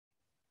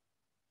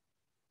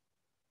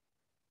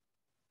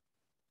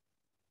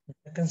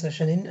Second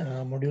session in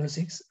module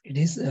 6, it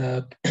is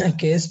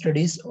case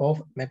studies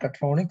of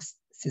mechatronics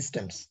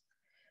systems.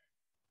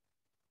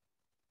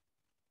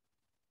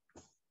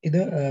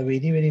 This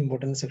very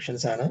important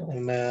sections ആണ്.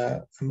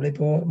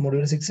 നമ്മളിപ്പോ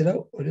module 6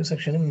 ഒരു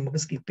സെക്ഷനും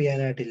നമുക്ക് skip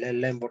ചെയ്യാനായിട്ടില്ല,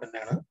 എല്ലാം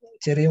ഇമ്പോർട്ടന്റ് ആണ്.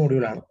 ചെറിയ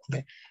മൊഡ്യൂൾ ആണ്.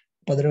 ഓക്കെ,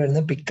 അപ്പോൾ അതിൽ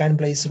വരുന്ന പിക്ക് and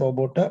place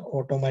robot,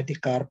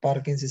 automatic car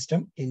parking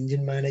system,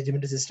 engine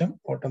management system,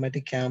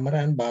 automatic camera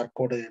and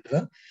barcode reader.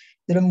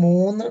 ഇതിൽ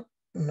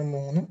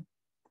മൂന്നും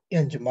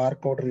അഞ്ചും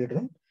ബാർകോഡ്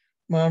റീഡറും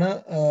ആണ്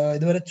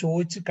ഇതുവരെ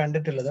ചോദിച്ച്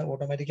കണ്ടിട്ടുള്ളത്.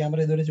 ഓട്ടോമാറ്റിക് ക്യാമറ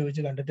ഇതുവരെ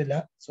ചോദിച്ച് കണ്ടിട്ടില്ല,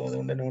 സോ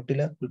അതുകൊണ്ട് നോട്ടിൽ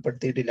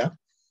ഉൾപ്പെടുത്തിയിട്ടില്ല.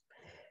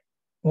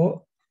 അപ്പോൾ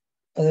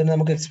അത്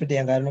നമുക്ക് എക്സ്പെക്ട്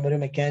ചെയ്യാം. കാരണം ഒരു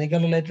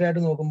മെക്കാനിക്കൽ റിലേറ്റഡ്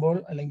ആയിട്ട് നോക്കുമ്പോൾ,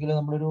 അല്ലെങ്കിൽ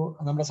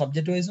നമ്മുടെ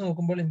സബ്ജക്ട് വൈസ്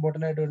നോക്കുമ്പോൾ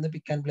ഇമ്പോർട്ടന്റ് ആയിട്ട് വരുന്നത്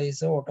പിക്ക് and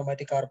place,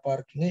 automatic car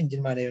parking,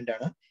 engine management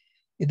ആണ്.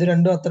 ഇത്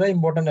രണ്ടും അത്ര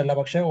ഇമ്പോർട്ടന്റ് അല്ല.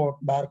 പക്ഷെ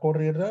ബാർകോഡ്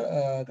റീഡർ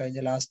കഴിഞ്ഞ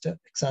ലാസ്റ്റ്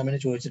എക്സാമിന്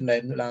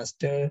ചോദിച്ചിട്ടുണ്ടായിരുന്നു.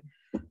 ലാസ്റ്റ്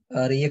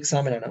റീ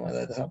എക്സാമിനാണ്,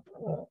 അതായത്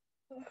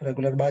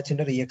റെഗുലർ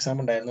ബാച്ചിന്റെ റീ എക്സാം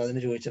ഉണ്ടായിരുന്നു,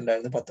 അതിന്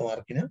ചോദിച്ചിട്ടുണ്ടായിരുന്നു 10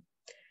 മാർക്കിന്.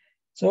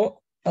 സോ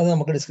അത്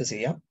നമുക്ക് ഡിസ്കസ്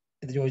ചെയ്യാം.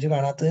 ഇത് ചോദിച്ചു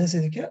കാണാത്തതിന്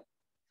സ്ഥിതിക്ക്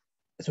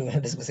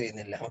ഡിസ്കസ്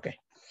ചെയ്യുന്നില്ല. ഓക്കെ,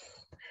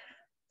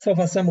 സോ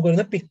ഫസ്റ്റ് നമുക്ക്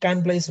വരുന്നത് പിക്ക്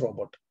ആൻഡ് പ്ലേസ്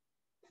റോബോട്ട്.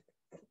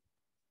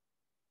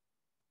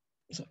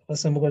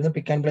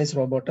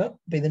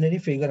 അപ്പൊ ഇതിനൊരു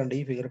ഫിഗർ ഉണ്ട്,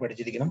 ഈ ഫിഗർ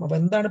പഠിച്ചിരിക്കണം. അപ്പൊ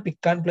എന്താണ്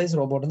പിക്ക് ആൻഡ് പ്ലേസ്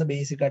റോബോട്ട് എന്ന്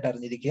ബേസിക് ആയിട്ട്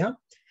അറിഞ്ഞിരിക്കുക.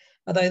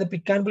 അതായത്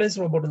പിക്ക് ആൻഡ് പ്ലേസ്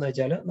റോബോട്ട് എന്ന്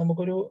വെച്ചാൽ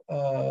നമുക്കൊരു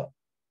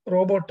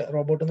റോബോട്ട്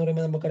എന്ന്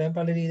പറയുമ്പോൾ നമുക്കറിയാം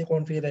പല രീതി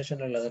കോൺഫിഗറേഷൻ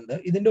ഉള്ളതുണ്ട്.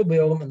 ഇതിന്റെ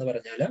ഉപയോഗം എന്ന്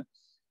പറഞ്ഞാൽ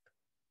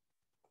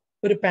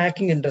ഒരു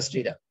പാക്കിംഗ്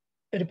ഇൻഡസ്ട്രി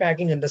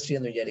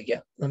എന്ന് വിചാരിക്കുക.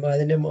 നമ്മൾ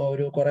അതിന്റെ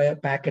ഒരു കുറെ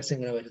പാക്കറ്റ്സ്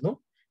ഇങ്ങനെ വരുന്നു.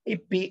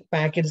 ഈ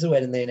പാക്കറ്റ്സ്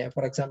വരുന്നതിന്,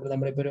 ഫോർ എക്സാമ്പിൾ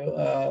നമ്മളിപ്പോ ഒരു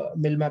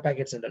മിൽമ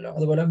പാക്കറ്റ്സ് ഉണ്ടല്ലോ,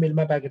 അതുപോലെ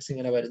മിൽമ പാക്കറ്റ്സ്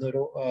ഇങ്ങനെ വരുന്നു,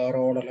 ഒരു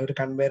റോളർ, ഒരു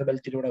കൺവെയർ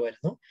ബെൽറ്റിലൂടെ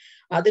വരുന്നു.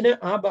 അതിന്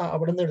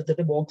അവിടെ നിന്ന്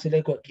എടുത്തിട്ട്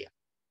ബോക്സിലേക്ക് വെക്കുക.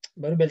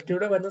 ഒരു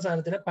ബെൽറ്റിലൂടെ വരുന്ന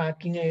സാധനത്തിന്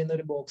പാക്കിംഗ് ചെയ്യുന്ന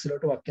ഒരു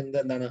ബോക്സിലോട്ട് വെക്കുന്നത്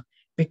എന്താണ്?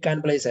 പിക്ക്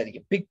ആൻഡ് പ്ലേസ്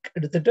ആയിരിക്കും. പിക്ക്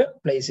എടുത്തിട്ട്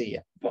പ്ലേസ്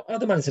ചെയ്യുക. അപ്പൊ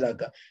അത്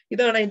മനസ്സിലാക്കുക.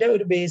 ഇതാണ് അതിന്റെ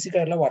ഒരു ബേസിക്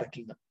ആയിട്ടുള്ള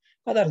വർക്കിംഗ്,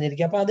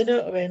 അതറിഞ്ഞിരിക്കുക. അപ്പൊ അതിന്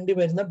വേണ്ടി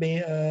വരുന്ന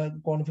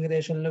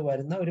കോൺഫിഗറേഷനിൽ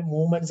വരുന്ന ഒരു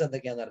മൂവ്മെന്റ്സ്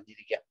എന്തൊക്കെയാണെന്ന്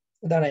അറിഞ്ഞിരിക്കുക.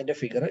 ഇതാണ് അതിന്റെ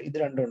ഫിഗർ. ഇത്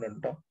രണ്ടും ഉണ്ട്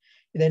കേട്ടോ.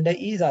 ഇതെന്റെ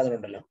ഈ സാധനം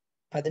ഉണ്ടല്ലോ,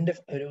 അതിന്റെ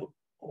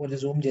ഒരു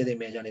സൂം ചെയ്ത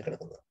ഇമേജ് ആണ് ഈ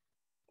കിടക്കുന്നത്.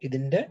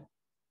 ഇതിന്റെ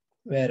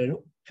വേറൊരു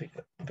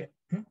ഫിഗർ. ഓക്കെ,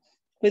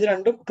 ഇത്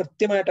രണ്ടും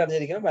കൃത്യമായിട്ട്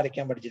അറിഞ്ഞിരിക്കണം,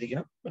 വരയ്ക്കാൻ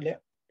പഠിച്ചിരിക്കണം. വലിയ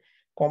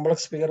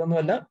കോംപ്ലക്സ് ഫിഗർ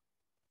ഒന്നുമല്ല,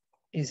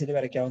 ഈസിലി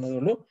വരയ്ക്കാവുന്നതേ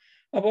ഉള്ളൂ.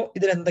 അപ്പോൾ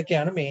ഇതിൽ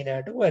എന്തൊക്കെയാണ് മെയിൻ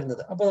ആയിട്ട്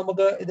വരുന്നത്? അപ്പൊ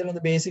നമുക്ക്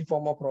ഇതിലൊന്ന് basic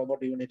form of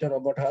robot unit.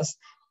 Robot has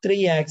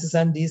 3 axes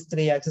and these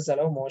 3 axes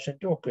allow motion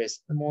to occurs.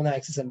 3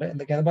 axis ഉണ്ട്,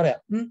 എന്തൊക്കെയാണെന്ന് പറയാം.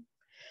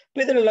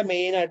 അപ്പൊ ഇതിലുള്ള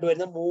മെയിൻ ആയിട്ട്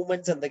വരുന്ന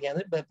മൂവ്മെന്റ്സ്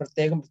എന്തൊക്കെയാണെന്ന്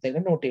പ്രത്യേകം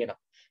നോട്ട് ചെയ്യണം.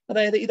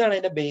 അതായത് ഇതാണ്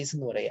അതിന്റെ ബേസ്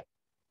എന്ന് പറയുക.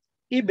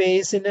 ഈ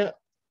ബേസിന്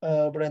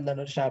ഇവിടെ എന്താണ്,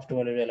 ഒരു ഷാഫ്റ്റ്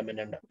പോലെ ഒരു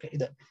എലമെന്റ് ഉണ്ട്. ഓക്കെ,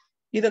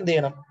 ഇതെന്ത്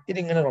ചെയ്യണം?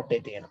 ഇതിങ്ങനെ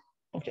റൊട്ടേറ്റ് ചെയ്യണം.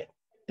 ഓക്കെ,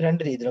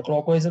 രണ്ട് രീതിയിൽ,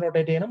 ക്ലോക്ക് വൈസ്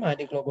റൊട്ടേറ്റ് ചെയ്യണം,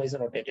 ആന്റി ക്ലോക്ക് വൈസ്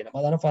റൊട്ടേറ്റ് ചെയ്യണം.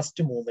 അതാണ്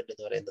ഫസ്റ്റ് മൂവ്മെന്റ്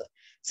എന്ന് പറയുന്നത്.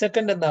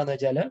 സെക്കൻഡ് എന്താണെന്ന്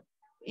വെച്ചാൽ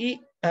ഈ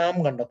ആം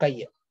കണ്ടോ, കൈ.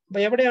 അപ്പൊ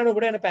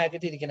ഇവിടെയാണ്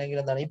പാക്കറ്റ് ഇരിക്കണമെങ്കിൽ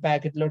എന്താണ്, ഈ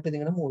പാക്കറ്റിലോട്ട്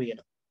ഇതിങ്ങനെ മൂവ്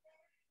ചെയ്യണം.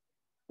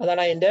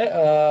 അതാണ് അതിന്റെ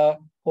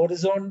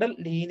horizontal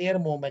linear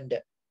movement.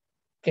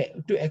 Okay,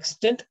 to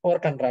extend or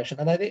contraction.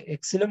 അതായത്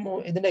എക്സിലും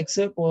ഇതിന്റെ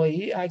എക്സ്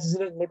ഈ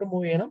ആക്സിസിൽ ഇങ്ങോട്ട്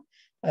മൂവ് ചെയ്യണം,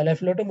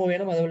 ലെഫ്റ്റിലോട്ട് മൂവ്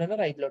ചെയ്യണം, അതുപോലെ തന്നെ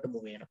റൈറ്റിലോട്ട്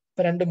മൂവ് ചെയ്യണം.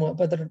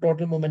 ഇപ്പൊ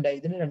ടോട്ടൽ മൂവ്മെന്റ് ആയി.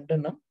 ഇതിന് 2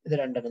 എണ്ണം, ഇത്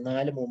 2 എണ്ണം,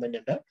 4 മൂവ്മെന്റ്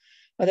ഉണ്ട്.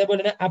 അതേപോലെ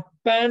തന്നെ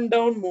up and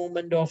down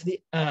movement of the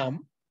am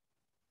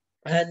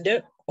and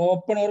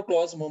open or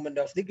close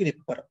movement of the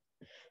gripper.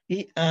 ഈ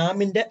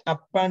ആമിന്റെ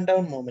അപ്പ് ആൻഡ്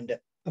ഡൗൺ മൂവ്മെന്റ്.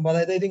 അപ്പൊ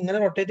അതായത് ഇത് ഇങ്ങനെ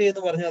റൊട്ടേറ്റ്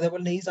ചെയ്യുന്ന പറഞ്ഞു.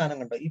 അതേപോലെ തന്നെ ഈ സാധനം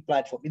കണ്ടോ, ഈ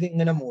പ്ലാറ്റ്ഫോം, ഇത്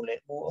ഇങ്ങനെ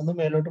ഒന്ന്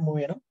മേലോട്ട് മൂവ്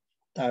ചെയ്യണം,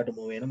 താഴോട്ട്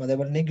മൂവ് ചെയ്യണം.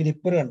 അതേപോലെ തന്നെ ഈ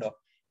ഗ്രിപ്പർ കണ്ടോ,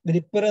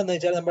 ഗ്രിപ്പർ എന്ന്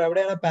വെച്ചാൽ നമ്മൾ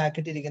എവിടെയാണ്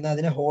പാക്കറ്റ് ഇരിക്കുന്നത്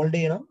അതിനെ ഹോൾഡ്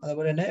ചെയ്യണം.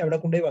 അതുപോലെ തന്നെ എവിടെ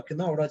കൊണ്ടുപോയി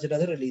വെക്കുന്നു അവിടെ വെച്ചിട്ട്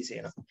അത് റിലീസ്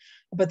ചെയ്യണം.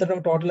 അപ്പൊ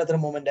ടോട്ടൽ എത്ര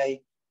മൂവ്മെന്റ് ആയി?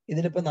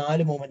 ഇതിലിപ്പോ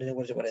 4 മൂവ്മെന്റിനെ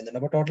കുറിച്ച് പറയുന്നുണ്ട്.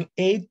 അപ്പൊ ടോട്ടൽ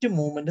 8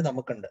 മൂവ്മെന്റ്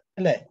നമുക്കുണ്ട്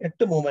അല്ലെ?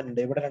 8 മൂവ്മെന്റ്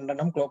ഉണ്ട്. ഇവിടെ 2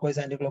 എണ്ണം clock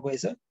vice, anti clock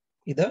vice.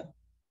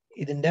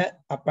 ഇതിന്റെ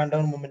അപ്പ് ആൻഡ്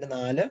ഡൗൺ മൂവ്മെന്റ്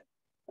 4,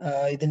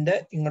 ഇതിന്റെ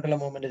ഇങ്ങോട്ടുള്ള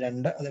മൂവ്മെന്റ്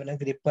 2, അതുപോലെ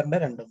ഗ്രിപ്പറിന്റെ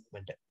 2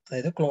 മൂവ്മെന്റ്,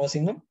 അതായത്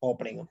ക്ലോസിങ്ങും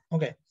ഓപ്പണിങ്ങും.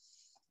 ഓക്കെ,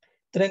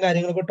 ഇത്രയും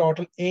കാര്യങ്ങൾക്ക്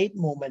ടോട്ടൽ 8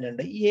 മൂവ്മെന്റ്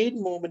ഉണ്ട്. ഈ 8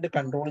 മൂവ്മെന്റ്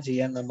കൺട്രോൾ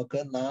ചെയ്യാൻ നമുക്ക്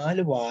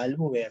 4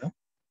 വാൽവ് വേണം.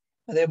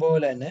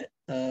 അതേപോലെ തന്നെ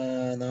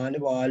 4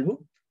 വാൽവും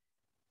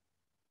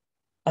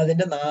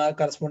അതിന്റെ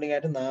കറസ്പോണ്ടിങ്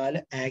ആയിട്ട് 4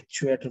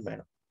 ആക്ച്വേറ്ററും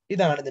വേണം.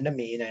 ഇതാണ് ഇതിന്റെ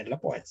മെയിൻ ആയിട്ടുള്ള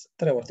പോയിന്റ്സ്.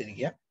 ഇത്ര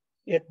ഓർത്തിരിക്കുക.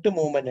 8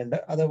 മൂവ്മെന്റ് ഉണ്ട്.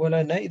 അതുപോലെ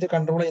തന്നെ ഇത്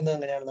കൺട്രോൾ ചെയ്യുന്നത്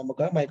എങ്ങനെയാണ്?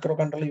 നമുക്ക് micro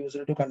controller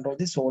use to control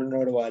the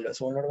solenoid valve.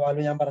 Solenoid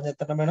valve ഞാൻ പറഞ്ഞ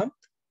എത്ര വേണം?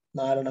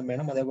 4 എണ്ണം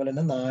വേണം. അതേപോലെ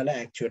തന്നെ 4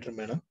 ആക്ച്വേറ്ററും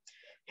വേണം.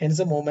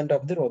 Hence movement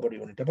of the robot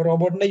unit. അപ്പൊ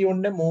റോബോട്ടിന്റെ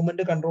യൂണിറ്റിന്റെ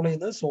മൂവ്മെന്റ് കൺട്രോൾ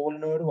ചെയ്യുന്നത്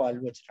സോളിനോയിഡ്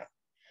വാൽവ് വെച്ചിട്ടാണ്.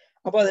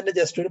 അപ്പൊ അതിന്റെ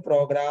ജസ്റ്റ് ഒരു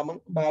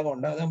പ്രോഗ്രാമിംഗ്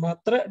ഭാഗമുണ്ട്. അത് നമ്മൾ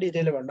അത്ര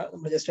ഡീറ്റെയിൽ വേണ്ട,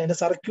 നമ്മൾ ജസ്റ്റ് അതിന്റെ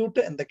സർക്യൂട്ട്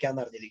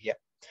എന്തൊക്കെയാണെന്ന് അറിഞ്ഞിരിക്കുക.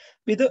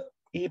 ഇത്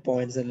ഈ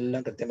പോയിന്റ്സ്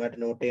എല്ലാം കൃത്യമായിട്ട്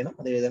നോട്ട് ചെയ്യണം,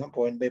 അത് എഴുതണം,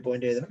 പോയിന്റ് ബൈ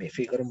പോയിന്റ് എഴുതണം, ഈ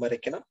ഫിഗറും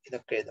വരയ്ക്കണം,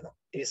 ഇതൊക്കെ എഴുതണം,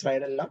 ഈ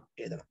സ്ലൈഡ് എല്ലാം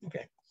എഴുതണം.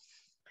 ഓക്കെ,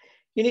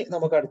 ഇനി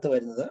നമുക്ക് അടുത്ത്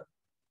വരുന്നത്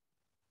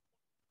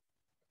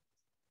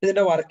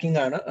ഇതിന്റെ വർക്കിംഗ്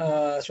ആണ്.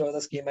 Show the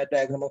schematic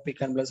diagram of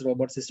pick and place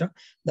robot system.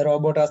 The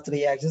robot has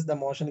 3 axes. The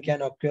motion can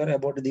occur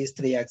about these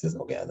 3 axes.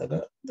 Okay, അതൊക്കെ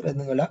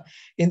ഒന്നുമില്ല.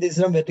 In the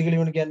system vertical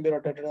unit can be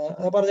rotated.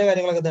 പറഞ്ഞ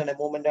കാര്യങ്ങളൊക്കെ തന്നെ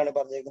movement ആണ്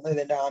പറഞ്ഞിരിക്കുന്നത്.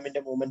 ഇതിന്റെ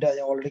ആമിന്റെ movement അത്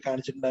ഞാൻ ഓൾറെഡി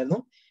കാണിച്ചിട്ടുണ്ടായിരുന്നു.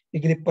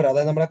 ഈ ഗ്രിപ്പർ,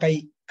 അതായത് നമ്മുടെ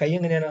കൈ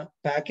എങ്ങനെയാണ്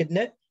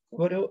പാക്കറ്റിനെ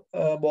ഒരു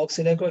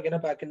ബോക്സിലേക്ക് വെക്കുന്ന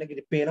പാക്കിന്റെ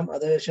ഗ്രിപ്പ് ചെയ്യണം,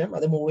 അതിനുശേഷം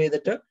അത് മൂവ്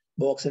ചെയ്തിട്ട്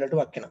ബോക്സിലോട്ട്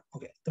വെക്കണം.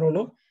 ഓക്കെ, ഇത്രേ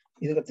ഉള്ളൂ.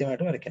 ഇത്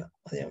കൃത്യമായിട്ട് വരയ്ക്കണം.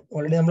 അത്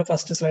ഓൾറെഡി നമ്മൾ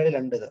ഫസ്റ്റ് സ്ലൈഡിൽ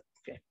ഉണ്ട് ഇത്.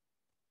 ഓക്കെ,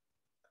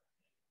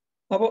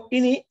 അപ്പോൾ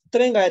ഇനി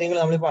ഇത്രയും കാര്യങ്ങൾ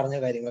നമ്മൾ പറഞ്ഞ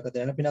കാര്യങ്ങളൊക്കെ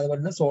തന്നെയാണ്. പിന്നെ അതുപോലെ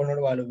തന്നെ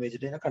സോളിനോട് വാല്യൂ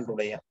ഉപയോഗിച്ചിട്ട് ഇതിനെ കൺട്രോൾ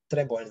ചെയ്യാം.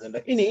 ഇത്രയും പോയിന്റ്സ് ഉണ്ട്.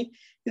 ഇനി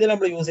ഇതിൽ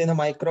നമ്മൾ യൂസ് ചെയ്യുന്ന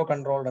മൈക്രോ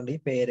കൺട്രോളർ ഉണ്ട്. ഈ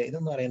പേര്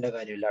ഇതൊന്നും അറിയേണ്ട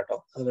കാര്യമില്ല കേട്ടോ.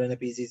 അതുപോലെ തന്നെ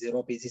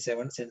PC0,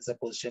 PC7 sensor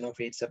position of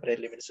 8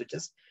 separate limit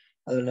switches,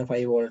 അതുപോലെ തന്നെ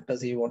 5 വോൾട്ട്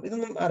 6 വോൾട്ട്,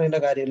 ഇതൊന്നും അറിയേണ്ട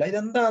കാര്യമില്ല.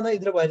 ഇതെന്താണ്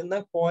ഇതിൽ വരുന്ന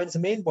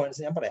പോയിന്റ്സ്, മെയിൻ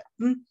പോയിന്റ്സ് ഞാൻ പറയാം.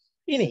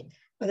 ഇനി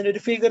അതിന്റെ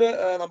ഒരു ഫിഗർ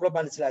നമ്മൾ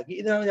മനസ്സിലാക്കി.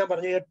 ഇതിനാണ് ഞാൻ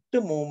പറഞ്ഞു 8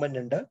 മൂവ്മെന്റ്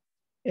ഉണ്ട്,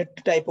 8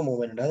 ടൈപ്പ്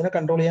മൂവ്മെന്റ് ഉണ്ട്. അതിനെ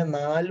കൺട്രോൾ ചെയ്യാൻ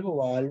 4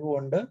 വാൽവ്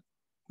ഉണ്ട്,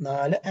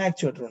 4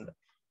 ആക്ച്വേറ്റർ ഉണ്ട്.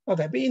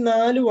 ഓക്കെ, അപ്പൊ ഈ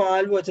 4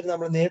 വാൽവ് വെച്ചിട്ട്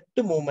നമ്മൾ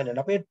 8 മൂവ്മെന്റ്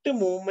ഉണ്ട്. അപ്പൊ 8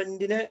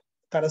 മൂവ്മെന്റിന്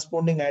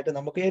കറസ്പോണ്ടിങ് ആയിട്ട്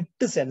നമുക്ക്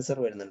 8 സെൻസർ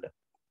വരുന്നുണ്ട്.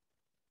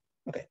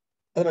 ഓക്കെ,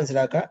 അത്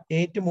മനസ്സിലാക്കുക.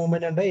 8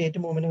 മൂവ്മെന്റ് ഉണ്ട്,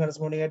 8 മൂവ്മെന്റ്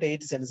കറസ്പോണ്ടിങ് ആയിട്ട്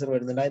 8 സെൻസർ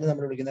വരുന്നുണ്ട്. അതിന്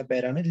നമ്മൾ വിളിക്കുന്ന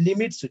പേരാണ്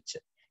ലിമിറ്റ് സ്വിച്ച്.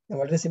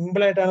 വളരെ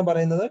സിമ്പിൾ ആയിട്ടാണ്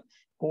പറയുന്നത്.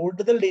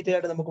 കൂടുതൽ ഡീറ്റെയിൽ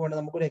ആയിട്ട് നമുക്ക് വേണം,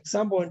 നമുക്കൊരു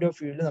എക്സാം പോയിന്റ് ഓഫ്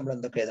വ്യൂവിൽ നമ്മൾ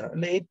എന്തൊക്കെ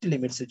എഴുതണം. 8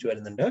 ലിമിറ്റ് സ്വിച്ച്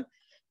വരുന്നുണ്ട്.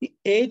 ഈ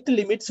 8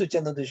 ലിമിറ്റ് സ്വിച്ച്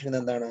എന്ന്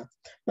ഉദ്ദേശിക്കുന്നത് എന്താണ്?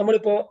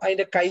 നമ്മളിപ്പോ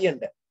അതിന്റെ കൈ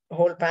ഉണ്ട്,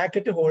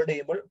 പാക്കറ്റ് ഹോൾഡ്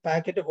ചെയ്യുമ്പോൾ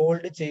പാക്കറ്റ്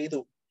ഹോൾഡ്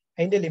ചെയ്തു,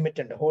 അതിന്റെ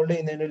ലിമിറ്റ് ഉണ്ട്, ഹോൾഡ്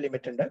ചെയ്യുന്നതിന് ഒരു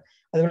ലിമിറ്റ് ഉണ്ട്.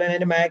 അതുപോലെ തന്നെ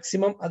അതിന്റെ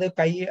മാക്സിമം അത്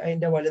കൈ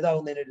അതിന്റെ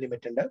വലുതാവുന്നതിന് ഒരു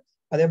ലിമിറ്റ് ഉണ്ട്.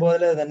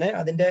 അതേപോലെ തന്നെ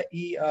അതിന്റെ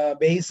ഈ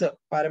ബേസ്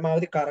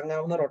പരമാവധി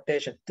കറങ്ങാവുന്ന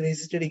റൊട്ടേഷൻ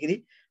 360 ഡിഗ്രി,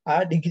 ആ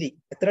ഡിഗ്രി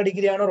എത്ര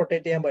ഡിഗ്രിയാണോ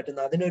റൊട്ടേറ്റ് ചെയ്യാൻ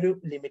പറ്റുന്നത് അതിനൊരു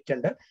ലിമിറ്റ്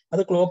ഉണ്ട്.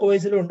 അത് ക്ലോക്ക്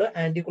വൈസിലും ഉണ്ട്,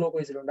 ആന്റി ക്ലോക്ക്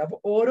വൈസിലും ഉണ്ട്. അപ്പൊ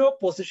ഓരോ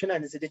പൊസിഷൻ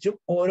അനുസരിച്ചും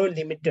ഓരോ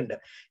ലിമിറ്റ് ഉണ്ട്.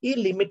 ഈ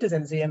ലിമിറ്റ്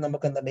സെൻസ് ചെയ്യാൻ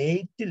നമുക്ക് എന്താണ്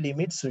 8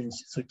 ലിമിറ്റ്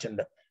സ്വിച്ച്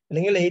ഉണ്ട്,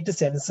 അല്ലെങ്കിൽ 8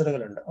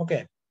 സെൻസറുകൾ ഉണ്ട്. ഓക്കെ,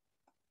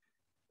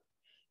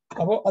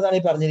 അപ്പോൾ അതാണ്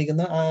ഈ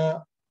പറഞ്ഞിരിക്കുന്ന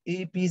ഈ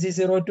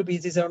PC0 to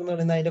PC7 എന്ന്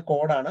പറയുന്ന അതിന്റെ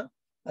കോഡാണ്.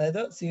 അതായത്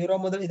 0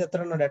 മുതൽ ഇത് എത്ര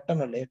എണ്ണം? 8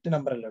 എണ്ണം, 8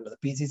 നമ്പറല്ലേ ഉള്ളത്.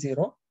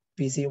 PC0,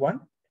 PC1,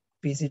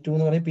 PC2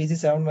 എന്ന് പറയും.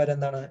 PC7 വരെ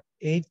എന്താണ്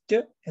 8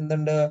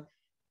 എന്തുണ്ട്?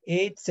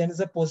 8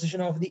 sensor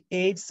position of the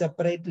 8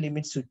 separate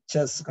limit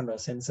switches. കണ്ടോ,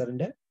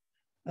 സെൻസറിന്റെ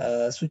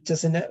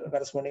സ്വിച്ചസിന്റെ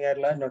കറസ്പോണ്ടിങ്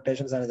ആയിട്ടുള്ള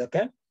നൊട്ടേഷൻസ് ആണ്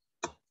ഇതൊക്കെ.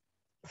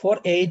 Four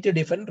 8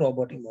 different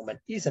robotic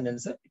movement. ഈ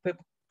സെന്റൻസ് ഇപ്പൊ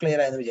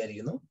ക്ലിയർ ആയെന്ന്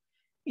വിചാരിക്കുന്നു.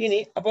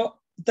 ഇനി അപ്പൊ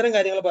ഇത്തരം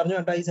കാര്യങ്ങൾ പറഞ്ഞു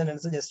കേട്ടോ. ഈ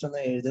സെന്റൻസ് ജസ്റ്റ്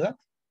ഒന്ന് എഴുതുക.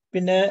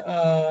 പിന്നെ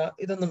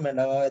ഇതൊന്നും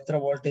വേണ്ട, എത്ര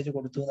വോൾട്ടേജ്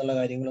കൊടുത്തു എന്നുള്ള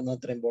കാര്യങ്ങളൊന്നും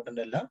അത്ര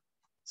ഇമ്പോർട്ടന്റ് അല്ല.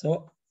 സോ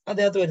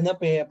അതിനകത്ത് വരുന്ന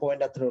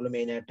പോയിന്റ് അത്രേ ഉള്ളൂ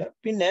മെയിൻ ആയിട്ട്.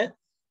 പിന്നെ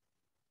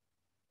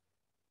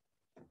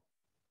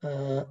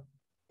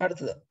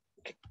അടുത്തത്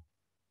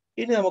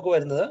ഇനി നമുക്ക്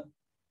വരുന്നത്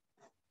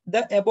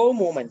the above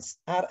movements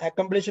are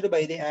accomplished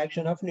by the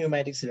action of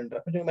pneumatic cylinder.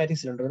 Pneumatic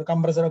cylinder ഒരു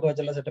കംപ്രസർ ഒക്കെ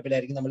വെച്ചുള്ള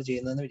സെറ്റപ്പിലായിരിക്കും നമ്മൾ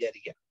ചെയ്യുന്നതെന്ന്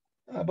വിചാരിക്കുക.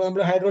 അപ്പൊ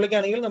നമ്മൾ ഹൈഡ്രോളിക്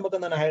ആണെങ്കിൽ നമുക്ക്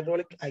എന്താണ്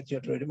ഹൈഡ്രോളിക്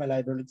ആക്ച്വേറ്റർ വരും, അല്ല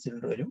ഹൈഡ്രോളിക്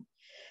സിലിണ്ടർ വരും.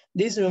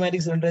 These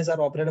pneumatic cylinders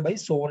are operated by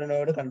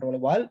solenoid control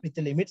valve with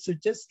limit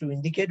switches to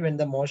indicate when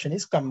the motion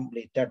is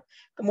completed.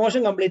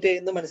 Motion complete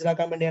ചെയ്യുന്നത്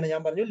മനസ്സിലാക്കാൻ വേണ്ടിയാണ്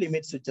ഞാൻ പറഞ്ഞു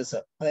ലിമിറ്റ് സ്വിച്ചസ്,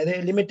 അതായത്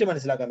ലിമിറ്റ്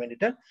മനസ്സിലാക്കാൻ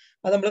വേണ്ടിയിട്ട്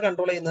അത് നമ്മൾ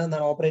കൺട്രോൾ ചെയ്യുന്നത്,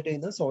 ഓപ്പറേറ്റ്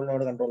ചെയ്യുന്നത്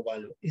സോളിനോയിഡ് കൺട്രോൾ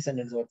വാൽവ്. ഈ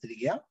സെന്റൻസ്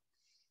ഓർത്തിരിക്കുക.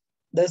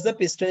 Thus the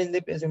piston in the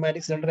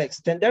pneumatic cylinder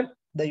extended,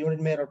 the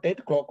unit may rotate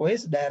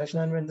clockwise direction,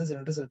 and when the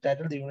cylinder is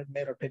retracted, the unit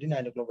may rotate in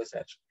anti-clockwise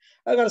direction.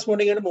 അത്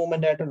corresponding ആയിട്ട്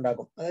movement ആയിട്ട്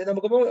ഉണ്ടാകും. അതായത്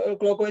നമുക്കിപ്പോൾ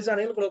clock vice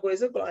ആണെങ്കിൽ clock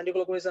vice, anti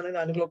clock vice ആണെങ്കിൽ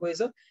anti clock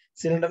vice,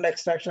 സിലിണ്ടറിന്റെ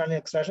extraction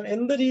ആണെങ്കിൽ എക്സ്ട്രാക്ഷൻ,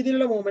 എന്ത്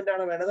രീതിയിലുള്ള മൂവ്മെന്റ്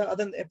ആണ് വേണ്ടത്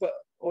അത്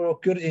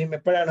ഒക്യൂർ ചെയ്യും.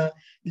 എപ്പോഴാണ്?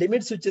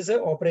 ലിമിറ്റ് സ്വിച്ചസ്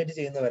ഓപ്പറേറ്റ്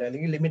ചെയ്യുന്നവരെ,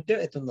 അല്ലെങ്കിൽ ലിമിറ്റ്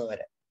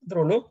എത്തുന്നവരെ.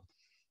 ഇത്രേ ഉള്ളൂ.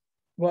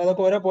 അപ്പൊ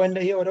അതൊക്കെ ഓരോ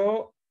പോയിന്റ്, ഈ ഓരോ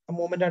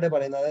മൂവ്മെന്റ് ആയിട്ട്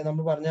പറയുന്നത്. അതായത്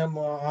നമ്മൾ പറഞ്ഞ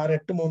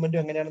 6-8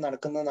 മൂവ്മെന്റും എങ്ങനെയാണ്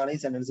നടക്കുന്നതെന്നാണ്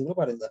ഈ സെന്റൻസുകൾ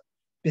പറയുന്നത്.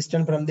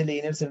 Piston from the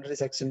linear cylinder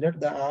is extended,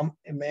 the arm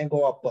may go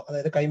up.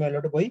 അതായത് കൈ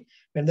മേലോട്ട് പോയി.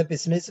 when the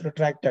piston is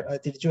retracted, അത്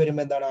തിരിച്ചു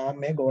വരുമ്പോൾ എന്താണ്? arm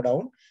may go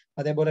down.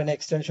 അതേപോലെ തന്നെ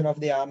എക്സ്റ്റൻഷൻ ഓഫ്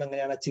ദി ആം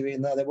എങ്ങനെയാണ് അച്ചീവ്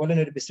ചെയ്യുന്നത്? അതേപോലെ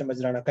തന്നെ ഒരു പിസ്റ്റൺ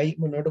വെച്ചിട്ടാണ് കൈ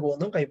മുന്നോട്ട്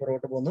പോകുന്നു, കൈ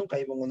പുറകോട്ട് പോകുന്നു,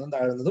 കൈ പൊങ്ങുന്നതും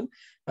താഴുന്നതും.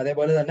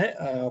 അതേപോലെ തന്നെ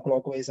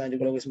clock vice, anti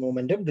clock vice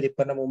മൂവ്മെന്റും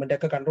ഗ്രിപ്പറിന്റെ movement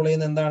ഒക്കെ കൺട്രോൾ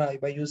ചെയ്യുന്നത് എന്താണ്?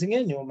 By using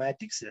A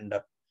pneumatic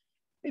cylinder.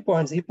 ഈ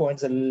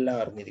പോയിന്റ്സ് എല്ലാം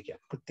അറിഞ്ഞിരിക്കുക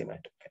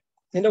കൃത്യമായിട്ട്.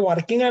 ഇതിന്റെ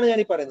വർക്കിംഗ് ആണ്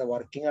ഞാൻ ഈ പറയുന്നത്,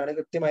 വർക്കിംഗ് ആണ്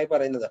കൃത്യമായി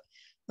പറയുന്നത്.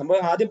 നമ്മൾ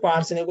ആദ്യം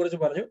പാർട്സിനെ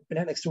കുറിച്ച് പറഞ്ഞു,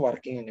 പിന്നെ നെക്സ്റ്റ്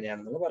വർക്കിംഗ്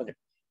എങ്ങനെയാണെന്ന് പറഞ്ഞു.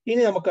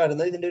 ഇനി നമുക്ക്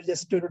അറിയുന്നത് ഇതിന്റെ ഒരു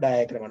ജസ്റ്റ് ഒരു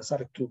ഡയഗ്രമാണ്,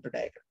 സർക്യൂട്ട്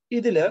ഡയഗ്രം.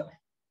 ഇതില്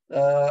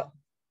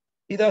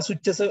ഇത്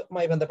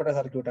സ്വിച്ചസുമായി ബന്ധപ്പെട്ട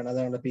സർക്യൂട്ടാണ്.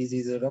 അതാണ്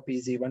PC0,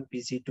 PC1,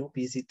 PC2,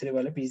 PC3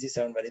 പോലെ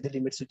PC7 വരെ. ഇത്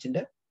ലിമിറ്റ്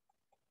സ്വിച്ചിന്റെ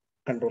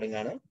കൺട്രോളിംഗ്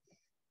ആണ്.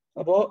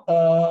 അപ്പോ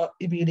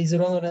ഈ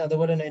PD0 എന്ന് പറയുന്നത്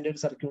അതുപോലെ തന്നെ അതിന്റെ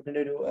ഒരു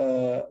സർക്യൂട്ടിന്റെ ഒരു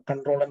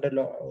കൺട്രോളറിന്റെ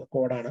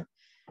കോഡാണ്.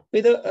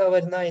 ഇത്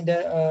വരുന്ന അതിന്റെ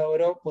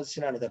ഓരോ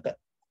പൊസിഷനാണ് ഇതൊക്കെ.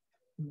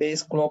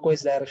 Base clock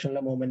vice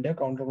ഡയറക്ഷനിലെ movement,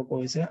 counter clock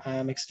vice,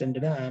 ആം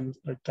എക്സ്റ്റെൻഡ്, ആം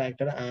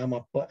റിട്രാക്റ്റഡ്, ആം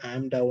അപ്പ്,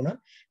 ആം down,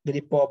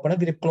 grip open,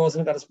 grip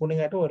ക്ലോസിന്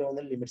corresponding ആയിട്ട്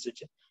ഓരോന്നും ലിമിറ്റ്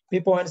സ്വിച്ച്. ഈ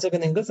പോയിന്റ്സ് ഒക്കെ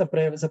നിങ്ങൾക്ക്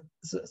സെപ്പറേറ്റ്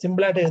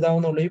സിമ്പിൾ ആയിട്ട്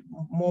എഴുതാവുന്നുള്ളൂ. ഈ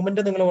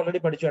മൂവ്മെന്റ് നിങ്ങൾ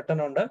ഓൾറെഡി പഠിച്ചു,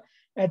 8 ഉണ്ട്.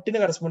 8ന്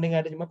കറസ്പോണ്ടിങ്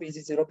ആയിട്ട് ചുമ്മാ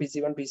PC0,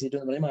 PC1, PC2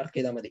 എന്ന് പറഞ്ഞ് മാർക്ക്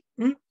ചെയ്താൽ മതി.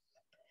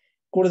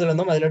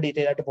 കൂടുതലൊന്നും അതിൽ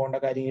ഡീറ്റെയിൽ ആയിട്ട് പോകേണ്ട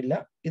കാര്യമില്ല.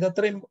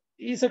 ഇതത്രയും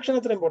ഈ സെക്ഷൻ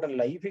അത്ര ഇമ്പോർട്ടന്റ്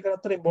അല്ല, ഈ ഫിഗർ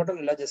അത്ര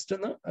ഇമ്പോർട്ടന്റ് അല്ല. ജസ്റ്റ്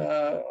ഒന്ന്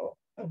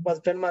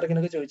 10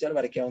 മാർക്കിനൊക്കെ ചോദിച്ചാൽ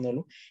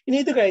വരയ്ക്കാവുന്നുള്ളൂ. ഇനി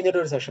ഇത് കഴിഞ്ഞിട്ട്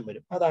ഒരു സെഷൻ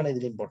വരും, അതാണ്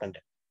ഇതിൽ ഇമ്പോർട്ടന്റ്.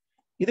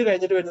 ഇത്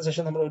കഴിഞ്ഞിട്ട് വരുന്ന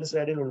സെഷൻ നമ്മൾ ഒരു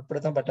സ്ലൈഡിൽ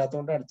ഉൾപ്പെടുത്താൻ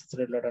പറ്റാത്തതുകൊണ്ട് അടുത്ത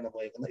സ്ലൈഡിലോട്ടാണ്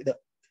പോയിരിക്കുന്നത്. ഇത്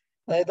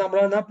അതായത് നമ്മൾ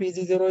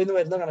PC0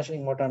 വരുന്ന കണക്ഷൻ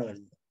ഇങ്ങോട്ടാണ്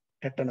വരുന്നത്,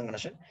 8 എണ്ണം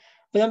കണക്ഷൻ.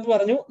 അപ്പൊ ഞാൻ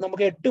പറഞ്ഞു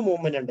നമുക്ക് 8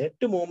 മൂവ്മെന്റ് ഉണ്ട്.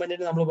 8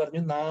 മൂവ്മെന്റിന് നമ്മൾ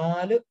പറഞ്ഞു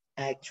 4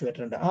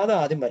 ആക്ച്വേറ്റർ ഉണ്ട്. അത്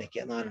ആദ്യം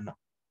വരയ്ക്കുക, 4 എണ്ണം.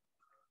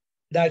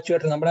 ഇത്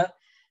ആക്ച്വേറ്റർ നമ്മുടെ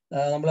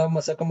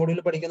നമ്മൾ സെക്കൻഡ്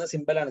മൊഡ്യൂളിൽ പഠിക്കുന്ന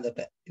സിമ്പിൾ ആണ്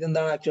ഇതൊക്കെ.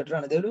 ഇതെന്താണ് ആക്ച്വേറ്റർ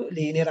ആണ്, ഇതൊരു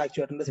ലീനിയർ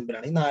ആക്ച്വേറ്ററിന്റെ സിമ്പിൾ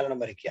ആണ്. ഈ 4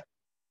 വരയ്ക്കുക.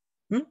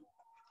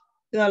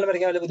 ഇത് 4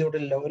 വരയ്ക്കാൻ വലിയ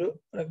ബുദ്ധിമുട്ടില്ല. ഒരു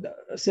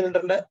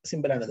സിലിണ്ടറിന്റെ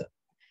സിമ്പിൾ ആണിത്.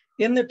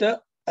 എന്നിട്ട്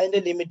അതിന്റെ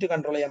ലിമിറ്റ്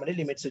കൺട്രോൾ ചെയ്യാൻ വേണ്ടി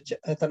ലിമിറ്റ് സ്വിച്ച്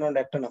എത്രണ്ണം ഉണ്ട്?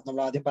 8 എണ്ണം.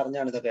 നമ്മൾ ആദ്യം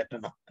പറഞ്ഞാണ് ഇതൊക്കെ 8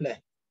 എണ്ണം അല്ലെ?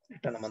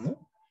 8 എണ്ണം വന്നു.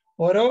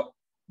 ഓരോ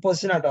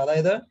പൊസിഷൻ ആട്ടോ.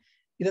 അതായത്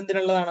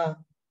ഇതെന്തിനുള്ളതാണ്?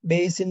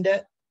 ബേസിന്റെ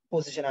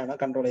പൊസിഷൻ ആണ്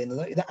കൺട്രോൾ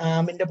ചെയ്യുന്നത്. ഇത്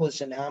ആമിന്റെ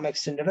പൊസിഷൻ, ആം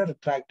എക്സ്റ്റൻഡ്,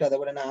 റിട്രാക്ട്,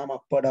 അതേപോലെ തന്നെ ആം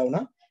അപ്പ് ഡൗൺ,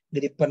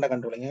 ഗ്രിപ്പറിന്റെ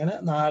കൺട്രോളിങ്, അങ്ങനെ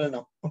 4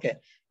 എണ്ണം. ഓക്കെ,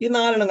 ഈ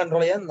 4 എണ്ണം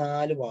കൺട്രോൾ ചെയ്യാൻ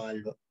 4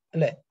 വാൽവ്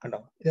അല്ലെ? കണ്ടോ,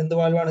 ഇത് എന്ത്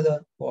വാൽവാണ്? ഇത്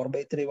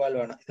 4/3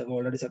 വാൽവാണ്. ഇതൊക്കെ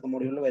ഓൾറെഡി സെക്കൻഡ്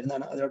മൊഡ്യൂളിൽ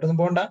വരുന്നതാണ്, അതിലോട്ടൊന്നും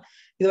പോകണ്ട.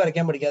 ഇത്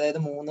വരയ്ക്കാൻ പഠിക്കുക. അതായത്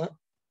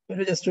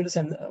ജസ്റ്റ് ഒരു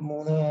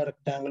 3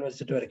 റെക്ടാങ്കിൾ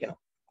വെച്ചിട്ട് വരയ്ക്കണം.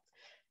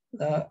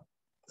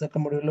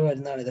 സെക്കൻഡ് മൊഡ്യൂളിൽ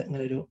വരുന്നതാണ് ഇത്.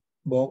 ഇങ്ങനെ ഒരു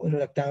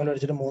റെക്ടാങ്കിൾ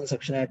വരച്ചിട്ട് 3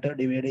 സെക്ഷൻ ആയിട്ട്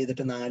ഡിവൈഡ്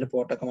ചെയ്തിട്ട് 4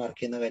 പോർട്ടൊക്കെ മാർക്ക്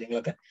ചെയ്യുന്ന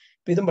കാര്യങ്ങളൊക്കെ.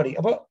 അപ്പൊ ഇതും പഠിക്കും.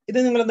 അപ്പൊ ഇത്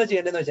നിങ്ങൾ എന്താ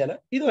ചെയ്യേണ്ടതെന്ന് വെച്ചാൽ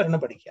ഇത്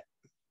ഒരെണ്ണം പഠിക്കുക,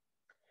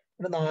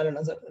 4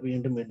 എണ്ണം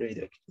വീണ്ടും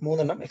എഴുതി വെക്കുക,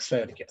 3 എണ്ണം എക്സ്ട്രാ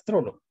അടിക്കുക, അത്രേ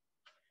ഉള്ളൂ.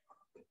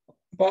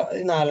 അപ്പൊ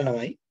 4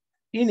 എണ്ണമായി.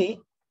 ഇനി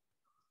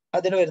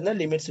അതിന് വരുന്ന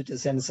ലിമിറ്റ് സ്വിച്ച്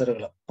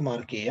സെൻസറുകൾ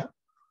മാർക്ക് ചെയ്യുക.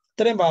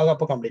 ഇത്രയും ഭാഗം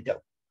അപ്പൊ കംപ്ലീറ്റ്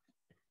ആവും.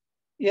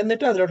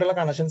 എന്നിട്ട് അതിലോട്ടുള്ള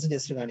കണക്ഷൻസ്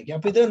ജസ്റ്റ് കാണിക്കുക.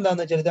 അപ്പൊ ഇത്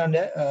എന്താണെന്ന് വെച്ചാൽ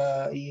ഇതാണ്ട്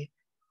ഈ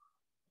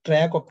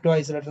ട്രാക്ക് ഒപ്റ്റോ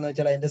ഐസൊലേറ്റർ എന്ന്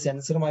വെച്ചാൽ അതിന്റെ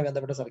സെൻസറുമായി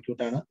ബന്ധപ്പെട്ട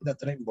സർക്യൂട്ട് ആണ്. ഇത്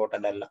അത്ര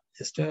ഇമ്പോർട്ടന്റ് അല്ല.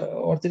 ജസ്റ്റ്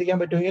ഓർത്തിരിക്കാൻ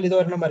പറ്റുമെങ്കിൽ ഇത്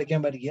ഒരെണ്ണം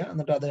വരയ്ക്കാൻ പഠിക്കുക.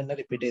 എന്നിട്ട് അത് തന്നെ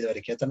റിപ്പീറ്റ് ചെയ്ത്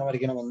വരയ്ക്കുക. എത്ര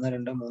വരയ്ക്കണം? 1,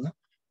 2, 3,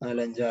 4,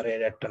 5, 6,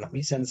 7, 8 എണ്ണം.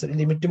 ഈ സെൻസർ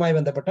ലിമിറ്റുമായി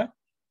ബന്ധപ്പെട്ട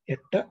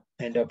 8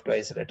 അതിന്റെ ഒപ്റ്റോ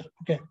ഐസൊലേറ്റർ.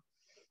 ഓക്കെ,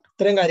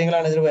 ഇത്രയും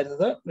കാര്യങ്ങളാണ് ഇതിൽ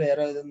വരുന്നത്.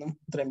 വേറെ ഇതൊന്നും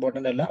ഇത്ര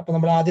ഇമ്പോർട്ടന്റ് അല്ല. അപ്പൊ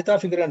നമ്മൾ ആദ്യത്തെ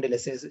ഫിഗർ കണ്ടില്ലേ,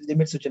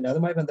 ലിമിറ്റ് സ്വിച്ചിന്റെ,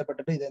 അതുമായി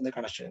ബന്ധപ്പെട്ടിട്ട് ഇത്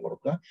കണക്ഷൻ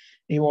കൊടുക്കുക.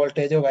 ഈ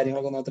വോൾട്ടേജോ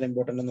കാര്യങ്ങളൊന്നും അത്ര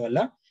ഇമ്പോർട്ടന്റ് ഒന്നും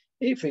അല്ല.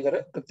 ഈ ഫിഗർ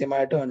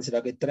കൃത്യമായിട്ട്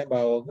മനസ്സിലാക്കുക. ഇത്രയും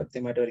ഭാഗം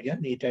കൃത്യമായിട്ട് വരയ്ക്കുക,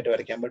 നീറ്റായിട്ട്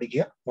വരയ്ക്കാൻ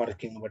പഠിക്കുക,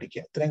 വർക്കിംഗ്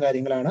പഠിക്കുക. ഇത്രയും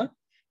കാര്യങ്ങളാണ്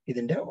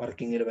ഇതിന്റെ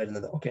വർക്കിംഗിൽ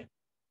വരുന്നത്. ഓക്കെ,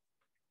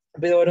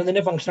 അപ്പൊ ഇത്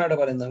ഓരോന്നിന്റെ ഫംഗ്ഷൻ ആണ്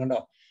പറയുന്നത്. കണ്ടോ,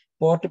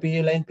 port P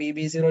line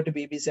PB0 to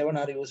PB7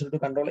 are used to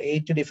control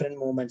 8 different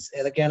movements.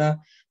 ഏതൊക്കെയാണ്?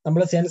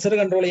 നമ്മൾ സെൻസർ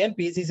കൺട്രോൾ ചെയ്യാൻ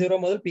PC0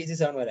 മുതൽ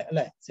PC7 വരെ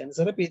അല്ലെ?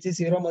 സെൻസർ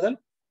PC0 മുതൽ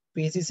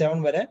PC7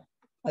 വരെ.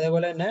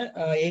 അതേപോലെ തന്നെ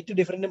 8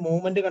 ഡിഫറെന്റ്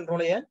മൂവ്മെന്റ്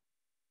കൺട്രോൾ ചെയ്യാൻ,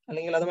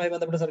 അല്ലെങ്കിൽ അതുമായി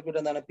ബന്ധപ്പെട്ട സർക്യൂട്ട്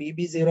എന്താണ്?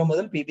 PB0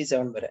 മുതൽ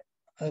PB7 വരെ.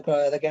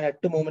 അതൊക്കെയാണ്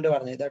 8 മൂവ്മെന്റ്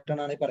പറഞ്ഞത്. ഇത് 8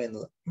 എണ്ണാണ് ഈ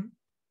പറയുന്നത്.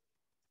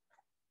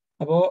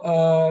 അപ്പോ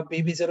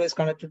PB0 is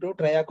connected to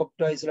triac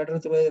opto isolator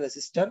through a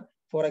resistor.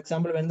 For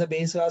example, when the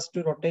base has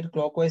to rotate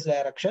clockwise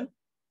direction,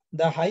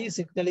 the high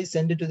signal is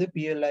sent to the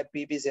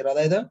PB0.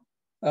 അതായത്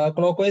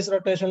clockwise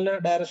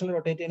ഡയറക്ഷനിൽ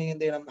rotate ചെയ്യണമെങ്കിൽ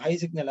എന്ത് ചെയ്യണം? ഹൈ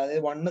സിഗ്നൽ,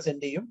 അതായത് 1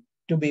 send ചെയ്യും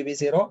to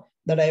PB0.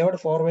 The diode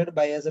forward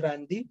biased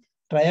and the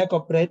triac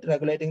operator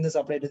regulating the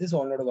supply to the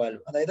solenoid valve.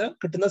 അതായത്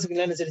കിട്ടുന്ന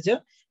signal അനുസരിച്ച്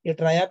ഈ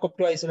ട്രയാക്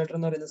ഒപ്റ്റോ ഐസൊലേറ്റർ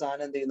എന്ന് പറയുന്ന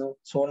സാധനം എന്ത് ചെയ്യുന്നു?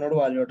 സോളിനോഡ്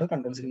വാൽവിലോട്ട്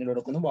കൺട്രോൾ സിഗ്നൽ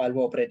കൊടുക്കുന്നു.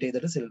 വാൽവ് ഓപ്പറേറ്റ്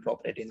ചെയ്തിട്ട് സിലിണ്ടർ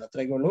ഓപ്പറേറ്റ് ചെയ്യുന്നു.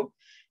 അത്രയൊക്കെ ഉള്ളൂ,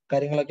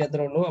 കാര്യങ്ങളൊക്കെ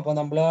അത്രേ ഉള്ളൂ. അപ്പൊ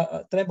നമ്മൾ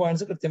ഇത്രയും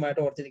പോയിന്റ്സ്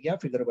കൃത്യമായിട്ട് ഓർത്തിരിക്കുക,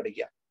 ഫിഗർ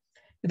പഠിക്കുക.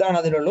 ഇതാണ്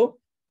അതിലുള്ളൂ.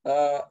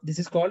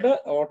 This is called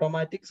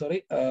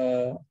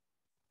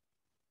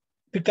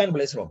pick and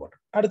place robot.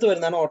 അടുത്ത്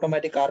വരുന്നതാണ്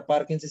ഓട്ടോമാറ്റിക് കാർ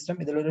പാർക്കിംഗ് സിസ്റ്റം.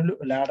 ഇതിലൊരു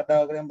ലാഡർ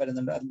ഡയഗ്രാം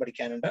വരുന്നുണ്ട്, അതും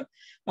പഠിക്കാനുണ്ട്.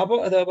 അപ്പോൾ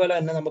അതേപോലെ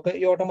തന്നെ നമുക്ക്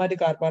ഈ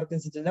ഓട്ടോമാറ്റിക് കാർ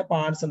പാർക്കിംഗ് സിസ്റ്റത്തിന്റെ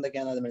പാർട്സ്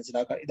എന്തൊക്കെയാണെന്ന് അത്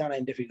മനസ്സിലാക്കുക. ഇതാണ്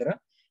അതിന്റെ ഫിഗർ.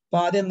 അപ്പൊ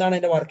ആദ്യം എന്താണ്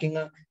അതിന്റെ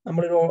വർക്കിംഗ്?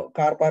 നമ്മളൊരു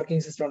കാർ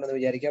പാർക്കിംഗ് സിസ്റ്റം ഉണ്ടെന്ന്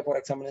വിചാരിക്കുക. ഫോർ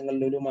എക്സാമ്പിൾ നിങ്ങൾ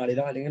ലുലു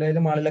മാളിലോ അല്ലെങ്കിൽ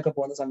ഏതെങ്കിലും മാളിലൊക്കെ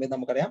പോകുന്ന സമയത്ത്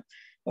നമുക്കറിയാം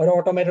ഒരു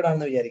ഓട്ടോമേറ്റഡ്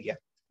ആണെന്ന് വിചാരിക്കുക.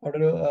 അവിടെ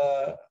ഒരു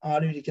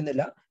ആളും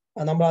ഇരിക്കുന്നില്ല.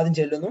 നമ്മൾ ആദ്യം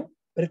ചെല്ലുന്നു.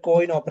 ഒരു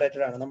കോയിൻ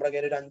ഓപ്പറേറ്റഡ് ആണ്. നമ്മുടെ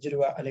കയ്യിൽ ഒരു 5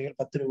 രൂപ അല്ലെങ്കിൽ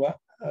 10 രൂപ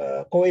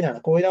കോയിൻ ആണ്.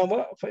 കോയിൻ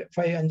ആകുമ്പോൾ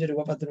 5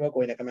 രൂപ 10 രൂപ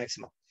കോയിനൊക്കെ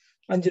മാക്സിമം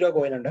 5 രൂപ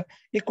കോയിൻ ഉണ്ട്.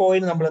 ഈ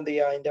കോയിൻ നമ്മൾ എന്ത്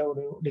ചെയ്യുക? അതിന്റെ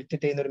ഒരു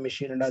ഡിറ്റക്ട് ചെയ്യുന്ന ഒരു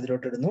മെഷീൻ ഉണ്ട്,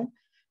 അതിലോട്ട് ഇടുന്നു.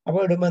 അപ്പോൾ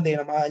ഇടുമ്പോൾ എന്ത്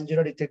ചെയ്യണം? ആ 5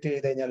 രൂപ ഡിറ്റക്ട്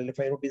ചെയ്ത് കഴിഞ്ഞാൽ, അല്ലെങ്കിൽ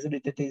 5 rupees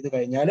ഡിറ്റക്ട് ചെയ്ത്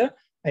കഴിഞ്ഞാൽ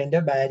അതിന്റെ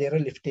ബാരിയർ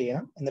ലിഫ്റ്റ്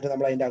ചെയ്യണം. എന്നിട്ട്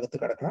നമ്മൾ അതിന്റെ അകത്ത്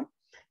കിടക്കണം.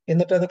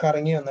 എന്നിട്ട് അത്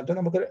കറങ്ങി വന്നിട്ട്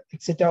നമുക്ക്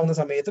എക്സിറ്റ് ആവുന്ന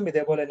സമയത്തും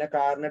ഇതേപോലെ തന്നെ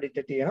കാറിനെ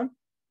ഡിറ്റക്ട് ചെയ്യണം,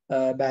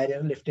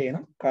 ബാരിയർ ലിഫ്റ്റ്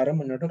ചെയ്യണം, കാറ്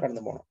മുന്നോട്ട്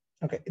കടന്നു പോകണം.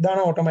 ഓക്കെ,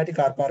 ഇതാണ് ഓട്ടോമാറ്റിക്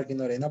കാർ പാർക്കിംഗ്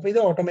എന്ന് പറയുന്നത്. അപ്പൊ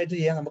ഇത് ഓട്ടോമേറ്റ്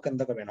ചെയ്യാൻ നമുക്ക്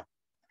എന്തൊക്കെ വേണം?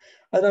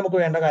 അത് നമുക്ക്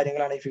വേണ്ട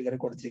കാര്യങ്ങളാണ് ഈ ഫിഗറിൽ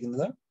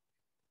കൊടുത്തിരിക്കുന്നത്.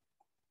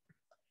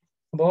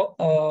 അപ്പോ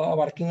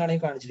വർക്കിംഗ് ആണ് ഈ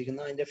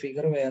കാണിച്ചിരിക്കുന്നത്. അതിന്റെ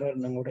ഫിഗർ വേറെ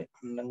ഒരെണ്ണം കൂടെ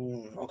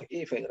ഉണ്ടെങ്കിൽ ഓക്കെ, ഈ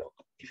ഫിഗർ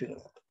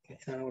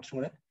ഇതാണ് കുറച്ചും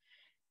കൂടെ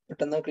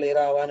പെട്ടെന്ന് ക്ലിയർ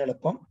ആവാൻ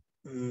എളുപ്പം.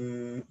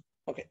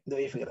 ഓക്കെ, ഇത്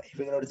ഈ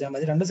ഫിഗർ അടിച്ചാൽ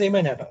മതി. രണ്ട് സെയിം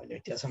തന്നെ കേട്ടോ, വലിയ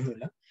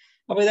വ്യത്യാസമൊന്നുമില്ല.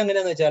 അപ്പൊ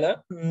ഇതെങ്ങനെയാന്ന് വെച്ചാൽ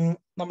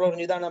നമ്മൾ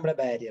പറഞ്ഞു ഇതാണ് നമ്മുടെ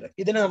ബാരിയർ.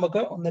 ഇതിനെ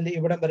നമുക്ക് ഒന്നല്ലേ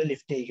ഇവിടം വരെ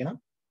ലിഫ്റ്റ് ചെയ്യിക്കണം,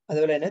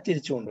 അതുപോലെ തന്നെ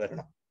തിരിച്ചു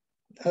കൊണ്ടുവരണം.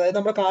 അതായത്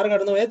നമ്മുടെ കാർ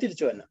കടന്നു പോയാൽ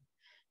തിരിച്ചു വരണം.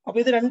 അപ്പൊ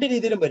ഇത് രണ്ട്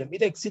രീതിയിലും വരും.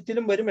 ഇത്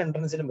എക്സിറ്റിലും വരും,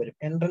 എൻട്രൻസിലും വരും.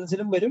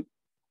 എൻട്രൻസിലും വരും,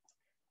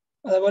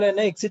 അതുപോലെ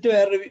തന്നെ എക്സിറ്റ്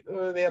വേറൊരു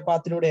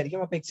പാത്തിലൂടെ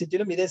ആയിരിക്കും. അപ്പൊ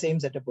എക്സിറ്റിലും ഇതേ സെയിം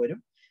സെറ്റപ്പ് വരും.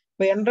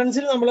 അപ്പൊ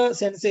എൻട്രൻസിൽ നമ്മൾ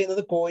സെൻസ്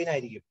ചെയ്യുന്നത് കോയിൻ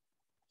ആയിരിക്കും.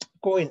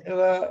 കോയിൻ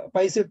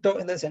പൈസ ഇട്ടോ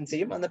എന്ന് സെൻസ്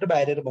ചെയ്യും, എന്നിട്ട്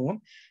ബാരിയർ പൊങ്ങും.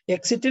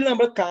 എക്സിറ്റിൽ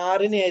നമ്മൾ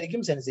കാറിനെ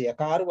ആയിരിക്കും സെൻസ് ചെയ്യുക.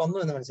 കാർ വന്നു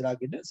എന്ന്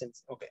മനസ്സിലാക്കിയിട്ട്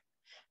സെൻസ്. ഓക്കെ,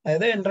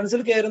 അതായത്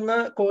എൻട്രൻസിൽ കയറുന്ന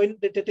കോയിൻ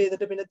ഡിറ്റക്ട്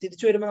ചെയ്തിട്ട് പിന്നെ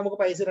തിരിച്ചു വരുമ്പോൾ നമുക്ക്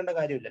പൈസ ഇടേണ്ട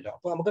കാര്യമില്ലല്ലോ.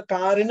 അപ്പൊ നമുക്ക്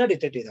കാറിനെ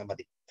ഡിറ്റക്ട് ചെയ്താൽ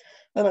മതി.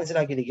 അത്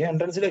മനസ്സിലാക്കിയിരിക്കുക.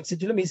 എൻട്രൻസിലും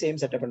എക്സിറ്റിലും ഈ സെയിം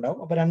സെറ്റപ്പ് ഉണ്ടാവും.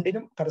 അപ്പൊ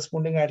രണ്ടിനും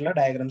കറസ്പോണ്ടിങ് ആയിട്ടുള്ള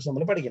ഡയഗ്രാംസ്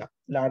നമ്മൾ പഠിക്കണം,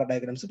 ലാഡർ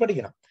ഡയഗ്രാംസ്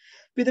പഠിക്കണം.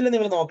 അപ്പൊ ഇതിൽ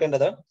നിങ്ങൾ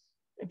നോക്കേണ്ടത്,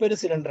 ഇപ്പൊ ഒരു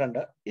സിലിണ്ടർ ഉണ്ട്.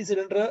 ഈ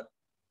സിലിണ്ടർ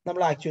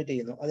നമ്മൾ ആക്ച്വേറ്റ്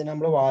ചെയ്യുന്നു. അതിന്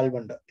നമ്മൾ വാൽവ്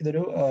ഉണ്ട്.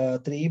 ഇതൊരു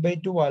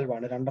 3/2 വാൽവ്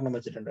ആണ്. 2 എണ്ണം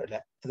വെച്ചിട്ടുണ്ട് അല്ലെ?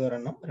 ഇത്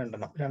ഒരെണ്ണം, 2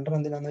 എണ്ണം. 2 എണ്ണം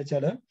എന്തിനാന്ന്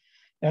വെച്ചാൽ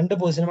 2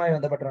 പൊസിഷനുമായി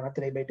ബന്ധപ്പെട്ടാണ്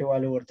 3/2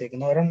 വാൽവ്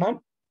കൊടുത്തേക്കുന്നത്. ഒരെണ്ണം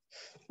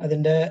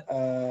അതിന്റെ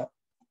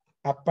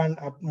അപ്പ്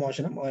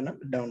മോഷനും ഒരെണ്ണം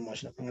ഡൗൺ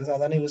മോഷനും. അങ്ങനെ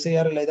സാധാരണ യൂസ്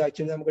ചെയ്യാറില്ല. ഇത്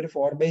ആക്ച്വലി നമുക്കൊരു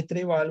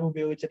 4/3 വാൽവ്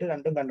ഉപയോഗിച്ചിട്ട്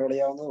രണ്ടും കൺട്രോൾ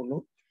ചെയ്യാവുന്നേ ഉള്ളൂ.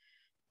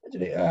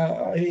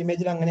 ആക്ച്വലി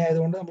ഇമേജിൽ അങ്ങനെ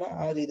ആയതുകൊണ്ട് നമ്മൾ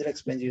ആ രീതിയിൽ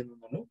എക്സ്പ്ലെയിൻ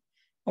ചെയ്യുന്നുള്ളൂ.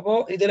 അപ്പോൾ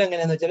ഇതിൽ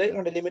എങ്ങനെയാന്ന് വെച്ചാൽ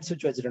ലിമിറ്റ്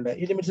സ്വിച്ച് വെച്ചിട്ടുണ്ട്.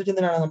 ഈ ലിമിറ്റ് സ്വിച്ച്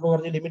എന്തിനാണ് നമ്മൾ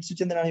പറഞ്ഞു? ലിമിറ്റ്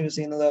സ്വിച്ച് എന്തിനാണ് യൂസ്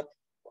ചെയ്യുന്നത്?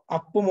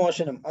 അപ്പ്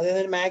മോഷനും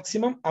അതായത്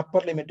മാക്സിമം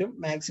അപ്പർ ലിമിറ്റും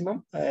മാക്സിമം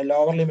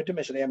ലോവർ ലിമിറ്റും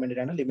മെഷർ ചെയ്യാൻ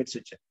വേണ്ടിയിട്ടാണ് ലിമിറ്റ്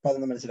സ്വിച്ച്. അപ്പൊ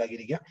അതൊന്ന്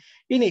മനസ്സിലാക്കിയിരിക്കുക.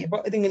 ഇനി ഇപ്പൊ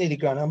ഇതിങ്ങനെ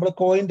ഇരിക്കുകയാണ്, നമ്മൾ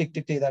കോയിൻ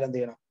ഡിറ്റക്ട് ചെയ്താൽ എന്ത്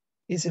ചെയ്യണം?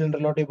 ഈ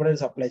സിലിണ്ടറിലോട്ട് ഇവിടെ ഒരു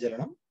സപ്ലൈ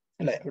ചെല്ലണം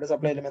അല്ലെ? ഇവിടെ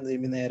സപ്ലൈ ചെയ്യുമ്പോൾ എന്ത്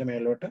ചെയ്യും? നേരെ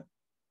മേളിലോട്ട്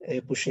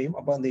പുഷ് ചെയ്യും.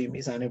 അപ്പൊ എന്ത് ചെയ്യും?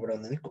 ഈ സാധനം ഇവിടെ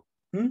വന്ന് നിൽക്കും.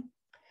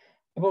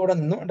 അപ്പൊ ഇവിടെ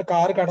നിന്നും എന്റെ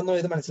കാർ കടന്നു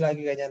പോയത്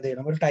മനസ്സിലാക്കി കഴിഞ്ഞാൽ എന്ത്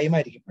ചെയ്യണം? ഒരു ടൈം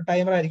ആയിരിക്കും,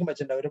 ടൈമർ ആയിരിക്കും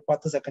വെച്ചിട്ടുണ്ടാവും. ഒരു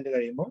 10 സെക്കൻഡ്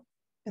കഴിയുമ്പോൾ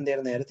എന്ത്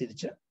ചെയ്യണം? നേരെ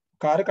തിരിച്ച്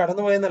കാർ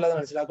കടന്നു പോയെന്നുള്ളത്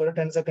മനസ്സിലാക്കുക. ഒരു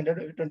 10 സെക്കൻഡ്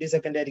 20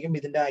 സെക്കൻഡ് ആയിരിക്കും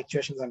ഇതിന്റെ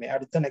ആക്ച്വേഷൻ സമയം.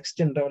 അടുത്ത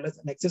next interval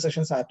next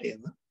session start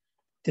ചെയ്യുന്നത്,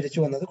 തിരിച്ചു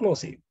വന്നത്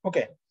ക്ലോസ് ചെയ്യും.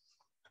 ഓക്കെ.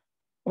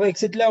 അപ്പൊ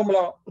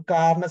എക്സിറ്റിലാവുമ്പോഴോ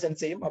കാറിനെ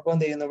സെൻസ് ചെയ്യും. അപ്പൊ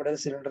എന്ത് ചെയ്യുന്നു? ഇവിടെ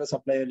സിലിണ്ടർ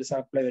സപ്ലൈ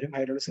വരും,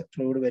 ഹൈഡ്രോളിക്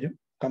ഫ്ലൂയിഡ് വരും,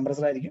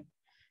 കംപ്രസർ ആയിരിക്കും.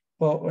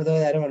 അപ്പോൾ ഇത്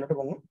നേരെ മുന്നോട്ട്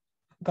പോകും,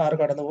 കാർ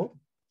കടന്നു പോകും,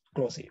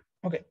 ക്ലോസ് ചെയ്യും.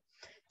 ഓക്കെ.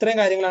 ഇത്രയും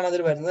കാര്യങ്ങളാണ്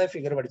അതിൽ വരുന്നത്.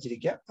 ഫിഗർ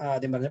പഠിച്ചിരിക്കുക,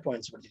 ആദ്യം പറഞ്ഞ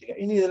പോയിന്റ്സ് പഠിച്ചിരിക്കുക.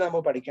 ഇനി ഇതിൽ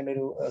നമ്മൾ പഠിക്കേണ്ട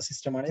ഒരു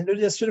സിസ്റ്റമാണ്. ഇതിന്റെ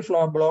ഒരു ജസ്റ്റ് ഒരു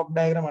ബ്ലോക്ക്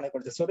ഡയഗ്രാം ആണ്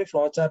കൊടുത്തിരിക്കുന്നത്,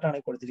 ഫ്ലോ ചാർട്ട് ആണ്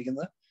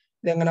കൊടുത്തിരിക്കുന്നത്.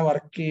 ഇതെങ്ങനെ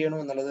വർക്ക് ചെയ്യണം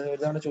എന്നുള്ളത് ഒരു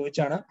തവണ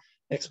ചോദിച്ചാണ്.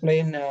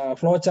 Explain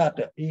flow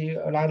chart. ഈ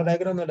ലാഡർ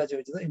ഡയഗ്രാം ഒന്നുമല്ല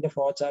ചോദിച്ചത്, ഇതിന്റെ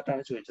ഫ്ലോ ചാർട്ട്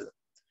ആണ് ചോദിച്ചത്.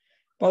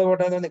 അപ്പൊ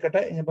അതുപോലെ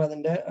നിൽക്കട്ടെ. ഇനിയിപ്പോ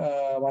അതിന്റെ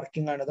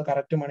വർക്കിംഗ് ആണ്. ഇത്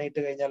കറക്റ്റ് മണി ഇട്ട്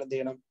കഴിഞ്ഞാൽ എന്ത്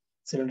ചെയ്യണം?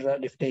 Cylinder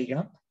lift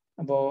ചെയ്യിക്കണം.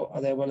 അപ്പോ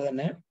അതേപോലെ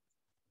തന്നെ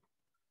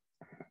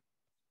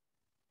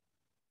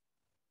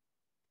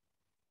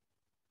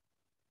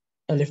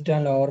ലിഫ്റ്റ്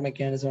ആൻഡ് ലോവർ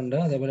മെക്കാനിസം ഉണ്ട്.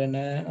 അതേപോലെ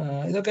തന്നെ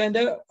ഇതൊക്കെ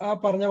അതിന്റെ ആ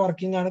പറഞ്ഞ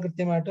വർക്കിംഗ് ആണ്,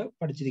 കൃത്യമായിട്ട്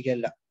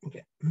പഠിച്ചിരിക്കുകയല്ല.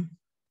 ഓക്കെ,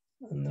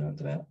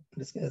 അത്ര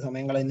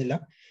സമയം കളയുന്നില്ല.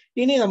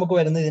 ഇനി നമുക്ക്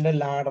വരുന്നത് ഇതിന്റെ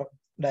ലാഡർ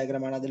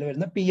ഡയഗ്രാം ആണ്. അതിൽ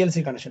വരുന്ന PLC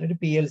കണക്ഷൻ. ഒരു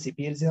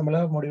PLC നമ്മൾ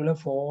മൊഡ്യൂൾ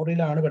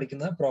 4-ലാണ്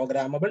പഠിക്കുന്നത്,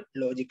 പ്രോഗ്രാമബിൾ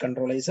ലോജിക്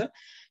കൺട്രോളേഴ്സ്.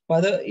 അപ്പൊ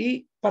അത് ഈ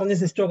പറഞ്ഞ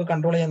സിസ്റ്റം ഒക്കെ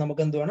കൺട്രോൾ ചെയ്യാൻ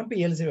നമുക്ക് എന്ത് വേണം?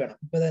 PLC വേണം.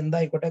 ഇപ്പൊ ഇത്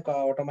എന്തായിക്കോട്ടെ,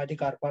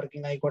 ഓട്ടോമാറ്റിക് കാർ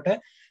പാർക്കിംഗ് ആയിക്കോട്ടെ,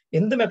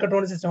 എന്ത്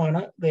മെക്കട്രോണിക് സിസ്റ്റം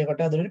ആണ്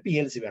ആയിക്കോട്ടെ, അതിലൊരു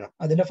PLC വേണം.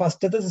 അതിന്റെ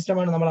ഫസ്റ്റത്തെ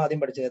സിസ്റ്റമാണ് നമ്മൾ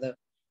ആദ്യം പഠിച്ചത്.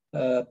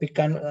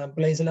 പിക്ക് ആൻഡ്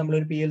പ്ലേസിൽ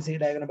നമ്മളൊരു PLC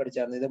ഡയഗ്രാം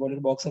പഠിച്ചായിരുന്നു. ഇതേപോലെ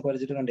ഒരു ബോക്സ് ഒക്കെ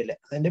വരച്ചിട്ട് കണ്ടില്ലേ?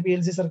 അതിന്റെ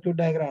PLC സർക്യൂട്ട്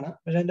ഡയഗ്രാം ആണ്.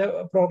 പക്ഷെ അതിന്റെ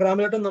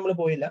പ്രോഗ്രാമിലോട്ടും നമ്മൾ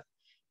പോയില്ല,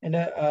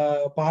 അതിന്റെ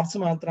പാർട്സ്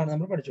മാത്രമാണ്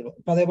നമ്മൾ പഠിച്ചുള്ളൂ.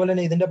 അപ്പൊ അതേപോലെ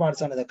തന്നെ ഇതിന്റെ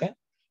പാർട്സ് ആണ് ഇതൊക്കെ.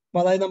 അപ്പൊ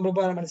അതായത്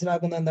നമ്മൾ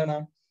മനസ്സിലാക്കുന്നത് എന്താണ്?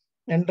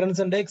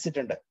 എൻട്രൻസ് ഉണ്ട്, എക്സിറ്റ്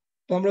ഉണ്ട്.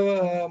 അപ്പൊ നമ്മൾ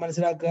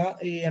മനസ്സിലാക്കുക,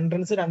 ഈ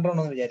എൻട്രൻസ്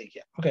രണ്ടെണ്ണം എന്ന്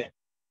വിചാരിക്കുക. ഓക്കെ,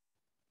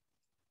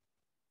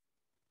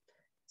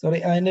 സോറി,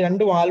 അതിന്റെ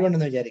 2 വാൽവ്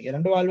ഉണ്ടെന്ന് വിചാരിക്കുക.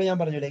 2 വാൽവ് ഞാൻ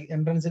പറഞ്ഞില്ലേ,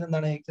 എൻട്രൻസിൽ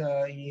എന്താണ്?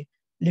 ഈ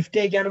ലിഫ്റ്റ്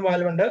ചെയ്യിക്കാനും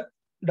വാൽവ് ഉണ്ട്,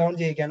 ഡൗൺ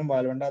ചെയ്യിക്കാനും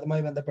വാൽവ് ഉണ്ട്.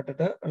 അതുമായി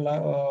ബന്ധപ്പെട്ടിട്ട് ഉള്ള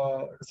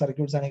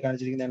സർക്യൂട്ട്സ് ആണ്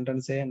കാണിച്ചിരിക്കുന്നത്.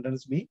 Entrance A,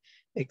 entrance B,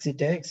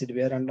 exit A, exit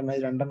B.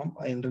 രണ്ടെണ്ണം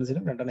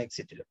എൻട്രൻസിലും 2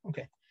 എക്സിറ്റിലും.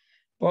 ഓക്കെ.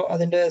 അപ്പോൾ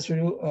അതിന്റെ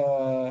ഒരു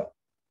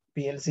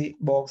PLC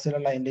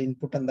ബോക്സിലുള്ള അതിന്റെ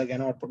ഇൻപുട്ട്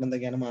എന്തൊക്കെയാണ്, ഔട്ട്പുട്ട്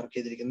എന്തൊക്കെയാണ് മാർക്ക്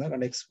ചെയ്തിരിക്കുന്നത്.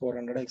 കണ്ട്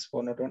X400,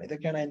 X401,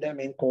 ഇതൊക്കെയാണ് അതിന്റെ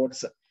മെയിൻ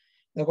കോഡ്സ്.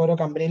 ഇതൊക്കെ ഓരോ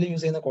കമ്പനിയിൽ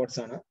യൂസ് ചെയ്യുന്ന കോഡ്സ്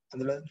ആണ്.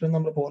 അതിലൊന്നും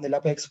നമ്മൾ പോകുന്നില്ല.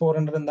 അപ്പൊ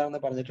X400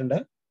 എന്താണെന്ന് പറഞ്ഞിട്ടുണ്ട്.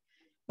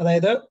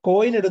 അതായത്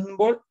കോയിൻ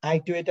ഇടുമ്പോൾ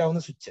ആക്ടിവേറ്റ്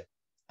ആവുന്ന സ്വിച്ച്,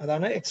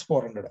 അതാണ്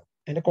X400.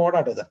 അതിന്റെ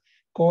കോഡാട്ടോ ഇത്.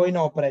 Coin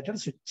operated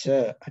switch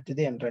at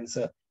the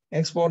entrance.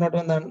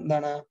 X401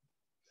 എന്താണ്?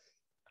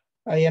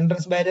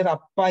 എൻട്രൻസ് ബാരിയർ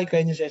അപ്പായി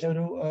കഴിഞ്ഞ ശേഷം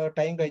ഒരു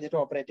ടൈം കഴിഞ്ഞിട്ട്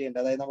ഓപ്പറേറ്റ്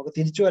ചെയ്യേണ്ടത്, അതായത് നമുക്ക്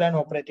തിരിച്ചു വരാൻ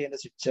ഓപ്പറേറ്റ് ചെയ്യേണ്ട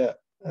സ്വിച്ച്.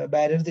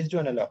 ബാരിയർ തിരിച്ചു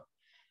വന്നല്ലോ.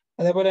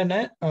 അതേപോലെ തന്നെ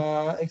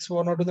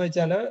X401 എന്ന്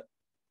വെച്ചാൽ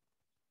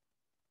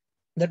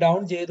ഇത്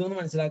ഡൗൺ ചെയ്തു എന്ന്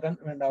മനസ്സിലാക്കാൻ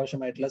വേണ്ട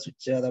ആവശ്യമായിട്ടുള്ള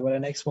സ്വിച്ച്. അതേപോലെ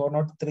തന്നെ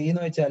X403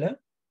 എന്ന് വെച്ചാൽ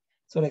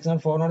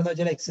X401 എന്ന്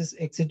വെച്ചാൽ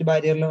എക്സിറ്റ്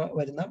ബാരിയറിൽ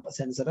വരുന്ന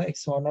സെൻസർ.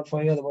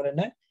 X405 അതുപോലെ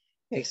തന്നെ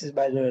എക്സിറ്റ്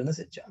ബാരിയറിൽ വരുന്ന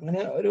സ്വിച്ച്.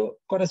 അങ്ങനെ ഒരു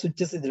കുറെ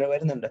സ്വിച്ചസ് ഇതിൽ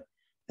വരുന്നുണ്ട്.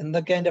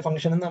 എന്തൊക്കെ അതിന്റെ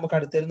ഫംഗ്ഷൻ എന്ന് നമുക്ക്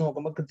അടുത്തേക്ക്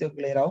നോക്കുമ്പോൾ കൃത്യം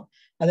ക്ലിയർ ആവും.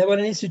 അതേപോലെ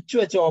തന്നെ ഈ സ്വിച്ച്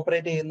വെച്ച്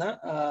ഓപ്പറേറ്റ് ചെയ്യുന്ന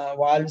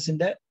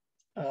വാൽവ്സിന്റെ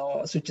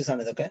സ്വിച്ചസ്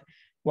ആണ് ഇതൊക്കെ.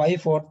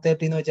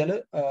 Y430 എന്ന് വെച്ചാൽ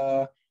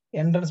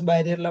എൻട്രൻസ്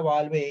ബാരിയറിലെ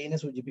വാൽവ് എനെ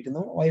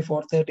സൂചിപ്പിക്കുന്നു.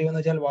 Y430 എന്ന്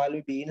വെച്ചാൽ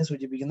വാൽവ് ബിനെ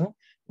സൂചിപ്പിക്കുന്നു.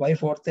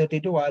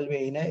 Y432 വാൽവ്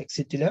എനെ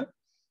എക്സിറ്റില്.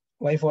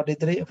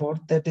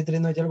 Y433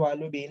 എന്ന് വെച്ചാൽ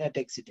വാൽവ് ബിനെ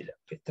അറ്റ് എക്സിറ്റില്.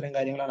 ഇത്രയും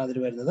കാര്യങ്ങളാണ് അതിൽ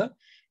വരുന്നത്.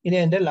 ഇനി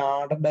അതിന്റെ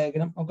ലാഡർ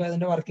ഡയഗ്രാം ഒക്കെ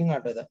അതിന്റെ വർക്കിംഗ്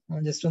ആട്ടോ ഇത്.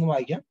 ജസ്റ്റ് ഒന്ന്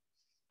വായിക്കാം.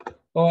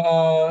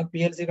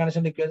 PLC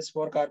connection requires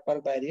 4 car park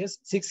barriers.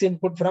 6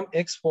 input from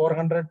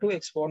X400 to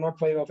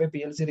X405 of a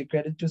PLC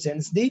required to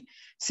sense the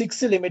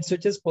 6 limit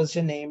switches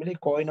position, namely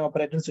coin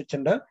operated switch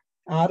ഉണ്ട്,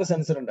 6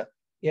 സെൻസർ ഉണ്ട്,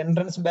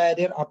 എൻട്രൻസ്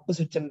ബാരിയർ അപ്പ്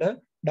സ്വിച്ച് ഉണ്ട്,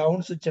 down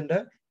switch ഉണ്ട്,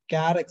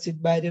 car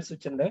exit barrier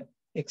switch ഉണ്ട്,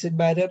 exit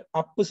barrier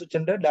up switch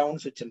ഉണ്ട്, down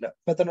switch ഉണ്ട്.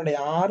 ഇപ്പൊ എത്ര ഉണ്ട്?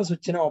 6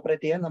 സ്വിച്ചിനെ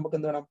ഓപ്പറേറ്റ് ചെയ്യാൻ നമുക്ക്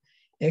എന്ത് വേണം?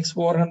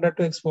 X400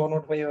 to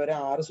X405 വരെ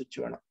 6 സ്വിച്ച്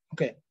വേണം.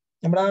 ഓക്കെ,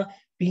 നമ്മുടെ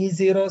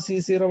P0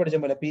 C0 പഠിച്ച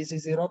പോലെ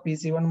PC0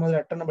 PC1 മുതൽ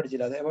 8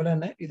 പഠിച്ചില്ല. അതേപോലെ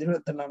തന്നെ ഇതിൽ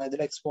എത്രണ്ണാണ്? ഇതിൽ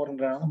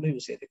X400 ആണ് നമ്മൾ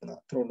യൂസ് ചെയ്തിരിക്കുന്നത്.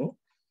 അത്രേ ഉള്ളൂ.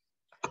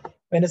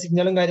 പിന്നെ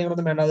സിഗ്നലും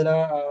കാര്യങ്ങളൊന്നും വേണ്ട. അതിൽ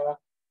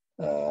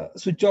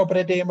സ്വിച്ച്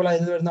ഓപ്പറേറ്റ് ചെയ്യുമ്പോൾ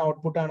അതിൽ വരുന്ന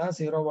ഔട്ട്പുട്ട് ആണ്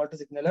 0 വോൾട്ട്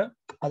സിഗ്നൽ,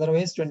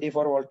 അതർവൈസ്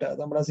 24 വോൾട്ട്. അത്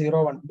നമ്മുടെ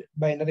 0-1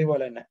 ബൈനറി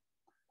പോലെ തന്നെ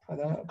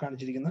അത്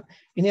കാണിച്ചിരിക്കുന്നത്.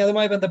 ഇനി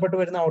അതുമായി ബന്ധപ്പെട്ട്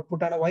വരുന്ന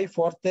ഔട്ട്പുട്ട് ആണ്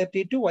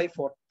Y430 to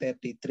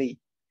Y433.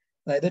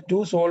 അതായത് 2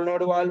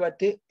 solenoid valve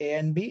at A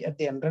and B at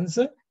the entrance,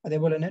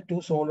 അതേപോലെ തന്നെ 2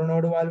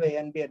 solenoid valve A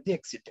and B at the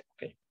exit.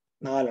 Okay,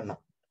 4 എണ്ണം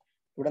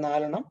ഇവിടെ,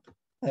 4 എണ്ണം.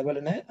 അതേപോലെ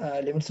തന്നെ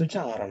ലിമിറ്റ് സ്വിച്ച്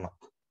 6 എണ്ണം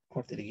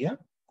ഓർത്തിരിക്കുക.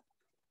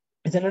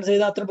 സെന്റൻസ്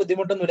ചെയ്താൽ അത്ര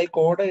ബുദ്ധിമുട്ടൊന്നുമില്ല. ഈ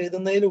കോഡ്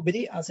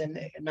എഴുതുന്നതിലുപരി ആ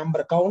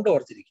നമ്പർ കൗണ്ട്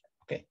ഓർത്തിരിക്കുക.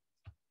 ഓക്കെ,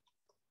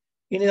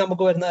 ഇനി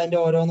നമുക്ക് വരുന്ന അതിന്റെ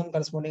ഓരോന്നും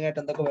കറസ്പോണ്ടിങ്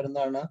ആയിട്ട് എന്തൊക്കെ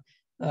വരുന്നതാണ്.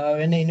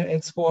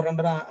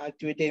 X400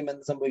 ആക്ടിവേറ്റ് ചെയ്യുമ്പോൾ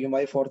എന്ത് സംഭവിക്കും?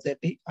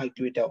 Y430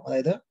 ആക്ടിവേറ്റ് ആവും.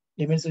 അതായത്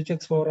ലിമിറ്റ് സ്വിച്ച്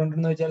X400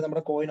 എന്ന് വെച്ചാൽ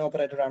നമ്മുടെ കോയിൻ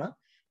ഓപ്പറേറ്റഡ് ആണ്.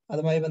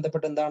 അതുമായി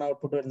ബന്ധപ്പെട്ട് എന്താണ്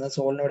ഔട്ട്പുട്ട് വരുന്നത്?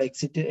 സോളിനോട്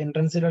എക്സിറ്റ്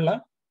എൻട്രൻസിലുള്ള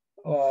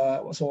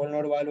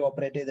സോളിനോട് വാൽവ്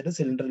ഓപ്പറേറ്റ് ചെയ്തിട്ട്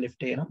സിലിണ്ടർ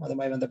ലിഫ്റ്റ് ചെയ്യണം.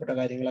 അതുമായി ബന്ധപ്പെട്ട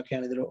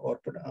കാര്യങ്ങളൊക്കെയാണ് ഇതിൽ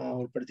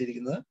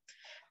ഉൾപ്പെടുത്തിയിരിക്കുന്നത്.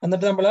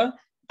 എന്നിട്ട് നമ്മൾ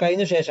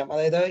കഴിഞ്ഞ ശേഷം,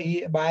 അതായത് ഈ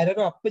ബാരിയർ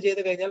അപ്പ്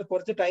ചെയ്ത് കഴിഞ്ഞാൽ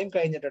കുറച്ച് ടൈം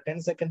കഴിഞ്ഞിട്ട് 10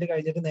 സെക്കൻഡ്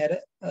കഴിഞ്ഞിട്ട് നേരെ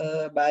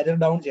ബാരിയർ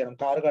ഡൗൺ ചെയ്യണം.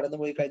 കാർ കടന്നു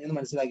പോയി കഴിഞ്ഞെന്ന്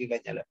മനസ്സിലാക്കി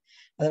കഴിഞ്ഞാൽ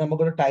അത്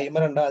നമുക്കൊരു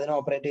ടൈമർ ഉണ്ട്. അതിനെ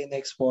ഓപ്പറേറ്റ് ചെയ്യുന്ന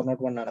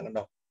X401 ആണ്.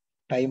 കണ്ടോ,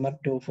 timer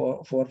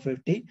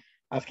 450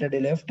 after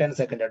delay of 10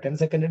 second. 10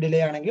 second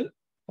delay ആണെങ്കിൽ,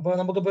 അപ്പോൾ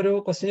നമുക്കിപ്പോൾ ഒരു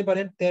ക്വസ്റ്റിന്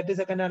പറയാൻ 30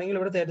 സെക്കൻഡ് ആണെങ്കിൽ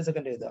ഇവിടെ 30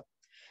 സെക്കൻഡ് എഴുതുക.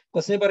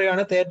 ക്വസ്റ്റിന്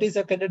പറയുകയാണ് 30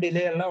 സെക്കൻഡ്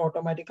ഡിലേ ഉള്ള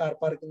ഓട്ടോമാറ്റിക് കാർ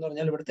പാർക്ക് എന്ന്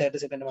പറഞ്ഞാൽ ഇവിടെ 30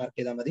 സെക്കൻഡ് മാർക്ക്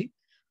ചെയ്താൽ മതി.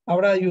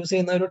 അവിടെ യൂസ്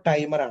ചെയ്യുന്ന ഒരു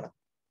ടൈമർ ആണ്.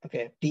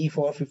 ഓക്കെ,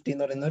 T450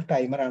 എന്ന് പറയുന്ന ഒരു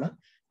ടൈമർ ആണ്.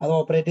 അത്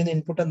ഓപ്പറേറ്റ് ചെയ്യുന്ന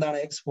ഇൻപുട്ട് എന്താണ്?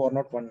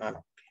 X401 ആണ്.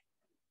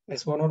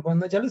 X401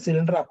 എന്ന് വെച്ചാൽ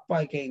സിലിണ്ടർ അപ്പ്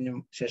ആയി കഴിഞ്ഞ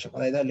ശേഷം,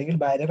 അതായത് അല്ലെങ്കിൽ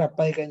ബാരിയർ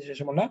അപ്പ് ആയി കഴിഞ്ഞ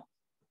ശേഷമുള്ള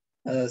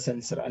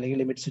സെൻസർ അല്ലെങ്കിൽ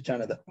ലിമിറ്റ് സ്വിച്ച്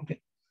ആണിത്. ഓക്കെ,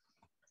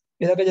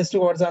 ഇതൊക്കെ ജസ്റ്റ്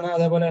കോഡ്സ് ആണ്.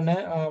 അതേപോലെ തന്നെ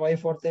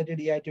Y430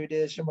 ഡീആക്ടിവേറ്റ്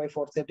ചെയ്ത ശേഷം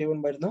Y431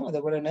 വരുന്നു.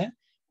 അതേപോലെ തന്നെ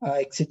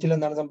എക്സിറ്റിൽ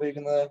എന്താണ്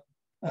സംഭവിക്കുന്നത്?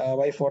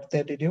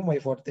 Y432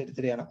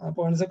 Y433 ആണ്. ആ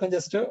പോയിന്റ്സ് ഒക്കെ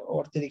ജസ്റ്റ്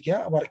ഓർത്തിരിക്കുക,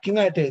 വർക്കിംഗ്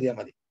ആയിട്ട് എഴുതിയാൽ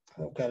മതി.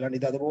 ഓക്കെ, അല്ലാണ്ട്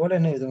ഇത് അതുപോലെ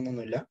തന്നെ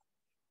എഴുതുന്നൊന്നുമില്ല.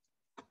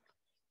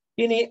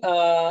 ഇനി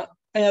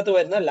അതിനകത്ത്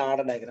വരുന്ന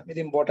ലാഡർ ഡയഗ്രാം, ഇത്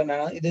ഇമ്പോർട്ടന്റ്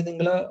ആണ്. ഇത്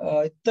നിങ്ങൾ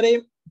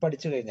ഇത്രയും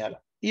പഠിച്ചു കഴിഞ്ഞാൽ,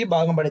 ഈ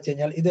ഭാഗം പഠിച്ചു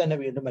കഴിഞ്ഞാൽ ഇത് തന്നെ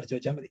വീണ്ടും വരച്ചു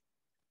വെച്ചാൽ മതി.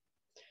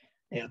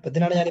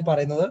 എളുപ്പത്തിനാണ് ഞാൻ ഈ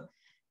പറയുന്നത്.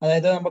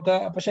 അതായത് നമുക്ക്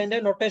പക്ഷെ അതിന്റെ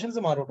നൊട്ടേഷൻസ്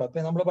മാറും കേട്ടോ. ഇപ്പൊ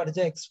നമ്മൾ പഠിച്ച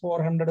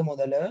X400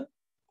 മുതൽ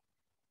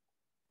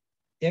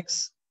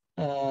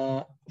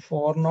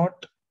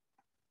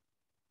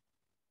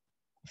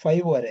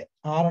X405 വരെ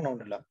 6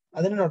 ഉണ്ടല്ലോ,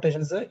 അതിന്റെ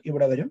നൊട്ടേഷൻസ്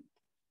ഇവിടെ വരും,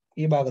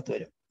 ഈ ഭാഗത്ത്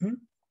വരും.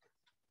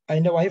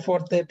 അതിന്റെ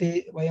Y430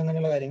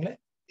 അങ്ങനെയുള്ള കാര്യങ്ങൾ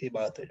ഈ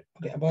ഭാഗത്ത് വരും.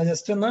 ഓക്കെ, അപ്പൊ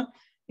ജസ്റ്റ് ഒന്ന്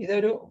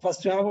ഇതൊരു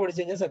ഫസ്റ്റ് ഹാഫ്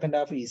പഠിച്ചു കഴിഞ്ഞാൽ സെക്കൻഡ്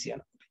ഹാഫ്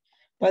ഈസിയാണ്.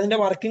 അപ്പൊ അതിന്റെ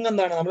വർക്കിംഗ്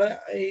എന്താണ്? നമ്മൾ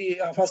ഈ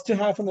ഫസ്റ്റ്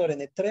ഹാഫ് എന്ന്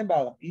പറയുന്നത് ഇത്രയും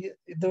ഭാഗം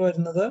ഇത്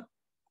വരുന്നത്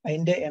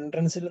അതിന്റെ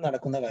എൻട്രൻസിൽ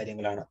നടക്കുന്ന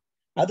കാര്യങ്ങളാണ്.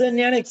 അത്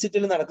തന്നെയാണ്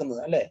എക്സിറ്റിൽ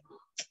നടക്കുന്നത് അല്ലെ.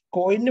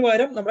 കോയിന്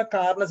പകരം നമ്മുടെ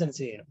കാറിനെ സെൻസ്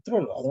ചെയ്യണം, ഇത്രേ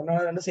ഉള്ളൂ.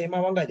 അതുകൊണ്ടാണ് രണ്ട് സെയിം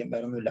ആവാൻ കാര്യം,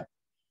 വേറെ ഒന്നുമില്ല.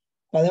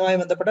 അപ്പൊ അതുമായി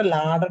ബന്ധപ്പെട്ട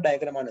ലാഡർ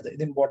ഡയഗ്രാം ആണ് ഇത്.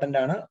 ഇത് ഇമ്പോർട്ടന്റ്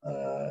ആണ്.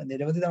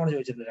 നിരവധി തവണ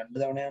ചോദിച്ചിട്ടുണ്ട്, 2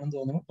 തവണയാണെന്ന്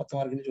തോന്നുന്നു 10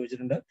 മാർക്കിന്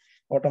ചോദിച്ചിട്ടുണ്ട്.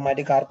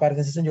 ഓട്ടോമാറ്റിക് കാർ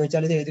പാർക്കിംഗ് സിസ്റ്റം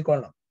ചോദിച്ചാൽ ഇത്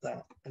എഴുതിക്കൊള്ളണം.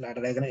 അതാണ്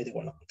ലാഡർ ഡയഗ്രാം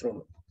എഴുതിക്കൊള്ളണം, ഇത്രേ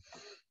ഉള്ളൂ.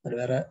 അത്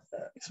വേറെ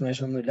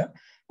എക്സ്പ്ലനേഷൻ ഒന്നുമില്ല.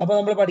 അപ്പൊ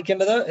നമ്മൾ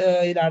പഠിക്കേണ്ടത്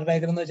ഈ ലാഡർ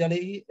ഡയഗ്രാം എന്ന് വെച്ചാൽ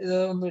ഈ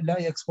ഇതൊന്നുമില്ല.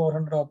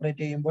 X400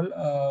 ഓപ്പറേറ്റ് ചെയ്യുമ്പോൾ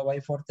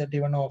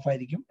Y431 ഓഫ്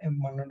ആയിരിക്കും,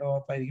 M100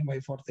 ഓഫ് ആയിരിക്കും,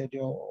 Y430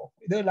 ഓഫ്.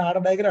 ഇത്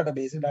ലാഡർ ഡയഗ്രാം ആണ്,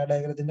 ബേസിക് ലാഡർ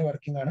ഡയഗ്രത്തിന്റെ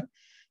വർക്കിംഗ് ആണ്.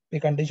 ഈ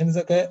കണ്ടീഷൻസ്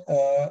ഒക്കെ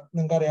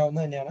നിങ്ങൾക്ക് അറിയാവുന്ന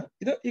തന്നെയാണ്.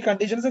 ഈ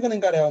കണ്ടീഷൻസ് ഒക്കെ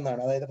നിങ്ങൾക്ക്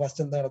അറിയാവുന്നതാണ്. അതായത്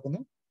ഫസ്റ്റ് എന്ത് നടക്കുന്നു?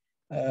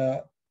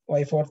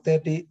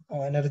 Y430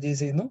 എനർജൈസ്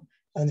ചെയ്യുന്നു,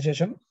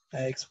 അതിനുശേഷം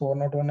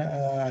X401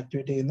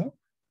 ആക്ടിവേറ്റ് ചെയ്യുന്നു.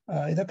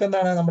 ഇതൊക്കെ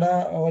എന്താണ്? നമ്മുടെ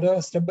ഓരോ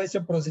സ്റ്റെപ്പ് ബൈ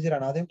സ്റ്റെപ്പ് പ്രൊസീജിയർ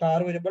ആണ്. ആദ്യം കാർ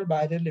വരുമ്പോൾ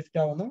ബാരിയർ ലിഫ്റ്റ്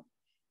ആവുന്നു.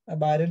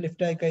 ബാരിയർ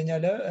ലിഫ്റ്റ് ആയി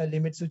കഴിഞ്ഞാൽ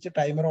ലിമിറ്റ് സ്വിച്ച്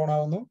ടൈമർ ഓൺ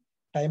ആവുന്നു.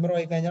 ടൈമർ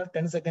ആയി കഴിഞ്ഞാൽ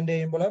 10 സെക്കൻഡ്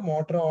കഴിയുമ്പോൾ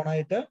മോട്ടോർ ഓൺ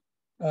ആയിട്ട്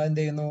എന്ത്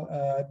ചെയ്യുന്നു?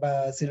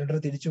 സിലിണ്ടർ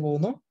തിരിച്ചു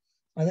പോകുന്നു.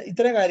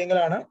 ഇത്തരം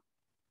കാര്യങ്ങളാണ്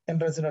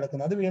എൻട്രൻസിൽ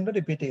നടക്കുന്നത്. അത് വീണ്ടും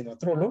റിപ്പീറ്റ് ചെയ്യുന്നു,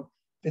 അത്രേ ഉള്ളൂ.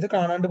 ഇത്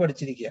കാണാണ്ട്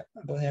പഠിച്ചിരിക്കുക.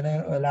 അപ്പൊ ഞാൻ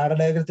ലാഡർ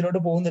ഡയഗ്രത്തിലോട്ട്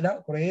പോകുന്നില്ല,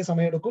 കുറേ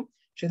സമയം എടുക്കും.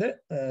 പക്ഷെ ഇത്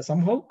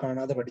സംഭവം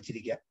കാണാതെ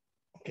പഠിച്ചിരിക്കുക.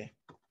 ഓക്കെ,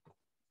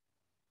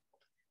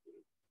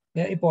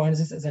 ഈ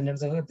പോയിന്റ്സ്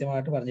സെന്റൻസ് ഒക്കെ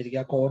കൃത്യമായിട്ട്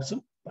പറഞ്ഞിരിക്കുക. കോഡ്സും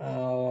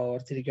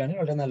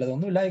ഓർത്തിരിക്കുകയാണെങ്കിൽ വളരെ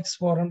നല്ലതൊന്നുമില്ല.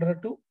 X400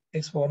 to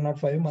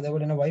X405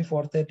 അതേപോലെ തന്നെ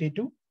Y430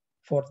 to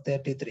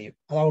 433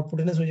 അത്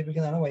ഔട്ട്പുട്ടിനെ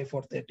സൂചിപ്പിക്കുന്നതാണ്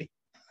Y430.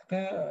 ഒക്കെ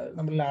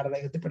നമ്മൾ ലാഡർ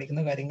ഡയഗ്രത്തിൽ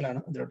പഠിക്കുന്ന കാര്യങ്ങളാണ്.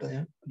 ഇതിലോട്ട്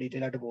ഞാൻ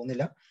ഡീറ്റെയിൽ ആയിട്ട്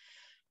പോകുന്നില്ല.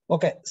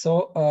 ഓക്കെ, സോ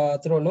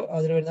അത്രേ ഉള്ളൂ.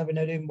 അതിൽ വരുന്ന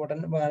പിന്നെ ഒരു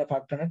ഇമ്പോർട്ടന്റ്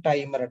ഫാക്ടറാണ്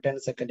ടൈമർ. 10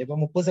 സെക്കൻഡ്. ഇപ്പൊ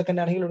 30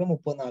 സെക്കൻഡ് ആണെങ്കിൽ ഇവിടെ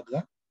 30 ആക്കുക.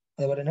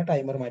 അതുപോലെ തന്നെ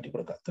ടൈമർ മാറ്റി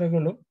കൊടുക്കുക, അത്രയൊക്കെ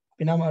ഉള്ളൂ.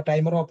 പിന്നെ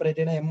ടൈമർ ഓപ്പറേറ്റ്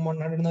ചെയ്യുന്ന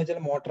M100 എന്ന്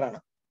വെച്ചാൽ മോട്ടറാണ്.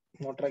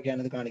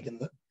 മോട്ടറൊക്കെയാണ് ഇത്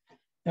കാണിക്കുന്നത്.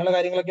 അങ്ങനെയുള്ള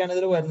കാര്യങ്ങളൊക്കെയാണ്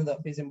ഇതിൽ വരുന്നത്.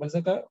 ഈ സിമ്പിൾസ്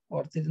ഒക്കെ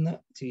ഓർത്തിരുന്ന്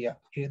ചെയ്യുക.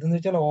 ഏതെന്ന്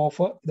വെച്ചാൽ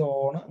ഓഫ്, ഇത്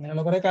ഓൺ,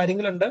 അങ്ങനെയുള്ള കുറെ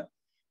കാര്യങ്ങളുണ്ട്.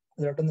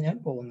 അതിലോട്ടൊന്നും ഞാൻ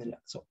പോകുന്നില്ല.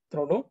 സോ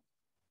ഇത്രേ ഉള്ളൂ.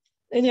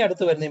 ഇനി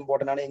അടുത്ത് വരുന്ന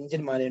ഇമ്പോർട്ടന്റ് ആണ്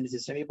എഞ്ചിൻ മാനേജ്മെന്റ്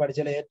സിസ്റ്റം. ഈ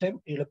പഠിച്ചാൽ ഏറ്റവും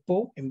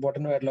എളുപ്പവും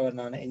ഇമ്പോർട്ടന്റ് ആയിട്ടുള്ള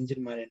വരുന്നതാണ് എഞ്ചിൻ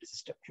മാനേജ്മെന്റ്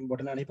സിസ്റ്റം.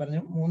 ഇമ്പോർട്ടന്റ് ആണ്. ഈ പറഞ്ഞ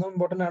 3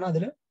 ഇമ്പോർട്ടന്റ് ആണ്.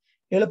 അതിൽ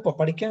എളുപ്പം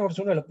പഠിക്കാൻ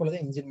കുറച്ചുകൂടി എളുപ്പമുള്ളത്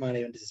എഞ്ചിൻ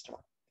മാനേജ്മെന്റ്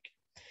സിസ്റ്റമാണ്.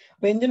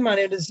 അപ്പൊ എഞ്ചിൻ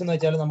മാനേജ്മെന്റ് സിസ്റ്റം എന്ന്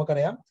വെച്ചാൽ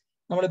നമുക്കറിയാം,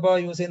 നമ്മളിപ്പോ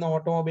യൂസ് ചെയ്യുന്ന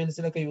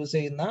ഓട്ടോമൊബൈൽസിലൊക്കെ യൂസ്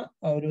ചെയ്യുന്ന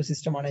ഒരു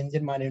സിസ്റ്റമാണ്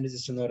എഞ്ചിൻ മാനേജ്മെന്റ്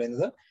സിസ്റ്റം എന്ന്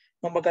പറയുന്നത്.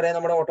 നമുക്കറിയാം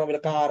നമ്മുടെ ഓട്ടോമൊബൈൽ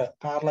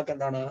കാറിലൊക്കെ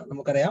എന്താണ്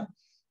നമുക്കറിയാം,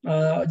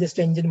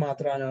 ജസ്റ്റ് എഞ്ചിൻ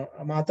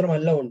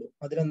മാത്രമല്ല ഉള്ളൂ.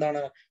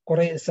 അതിലെന്താണ്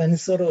കുറെ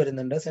സെൻസർ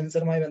വരുന്നുണ്ട്,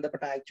 സെൻസറുമായി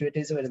ബന്ധപ്പെട്ട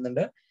ആക്ച്വേറ്റേഴ്സ്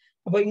വരുന്നുണ്ട്.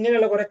 അപ്പൊ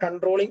ഇങ്ങനെയുള്ള കുറെ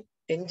കൺട്രോളിങ്,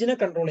 എഞ്ചിനെ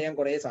കൺട്രോൾ ചെയ്യാൻ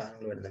കുറെ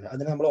സാധനങ്ങൾ വരുന്നുണ്ട്.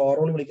 അതിന് നമ്മൾ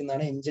ഓവറോൾ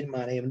വിളിക്കുന്നതാണ് എഞ്ചിൻ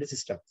മാനേജ്മെന്റ്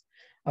സിസ്റ്റം.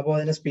 അപ്പോൾ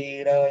അതിന്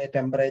സ്പീഡ്,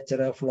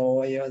 ടെമ്പറേച്ചർ, ഫ്ലോ,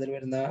 അതിൽ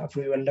വരുന്ന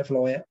ഫ്യൂവലിന്റെ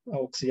ഫ്ലോ,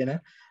 ഓക്സിജന്,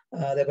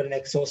 അതേപോലെ തന്നെ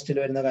എക്സോസ്റ്റിൽ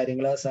വരുന്ന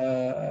കാര്യങ്ങൾ,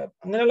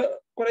 അങ്ങനെയുള്ള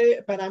കുറെ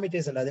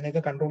പാരാമീറ്റേഴ്സ് ഉണ്ട്.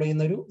 അതിനൊക്കെ കൺട്രോൾ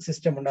ചെയ്യുന്ന ഒരു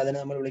സിസ്റ്റം ഉണ്ട്. അതിനെ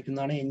നമ്മൾ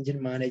വിളിക്കുന്നതാണ് എഞ്ചിൻ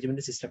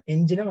മാനേജ്മെന്റ് സിസ്റ്റം.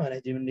 എഞ്ചിനെ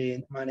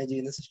മാനേജ്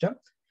ചെയ്യുന്ന സിസ്റ്റം.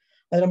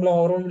 അത് നമ്മൾ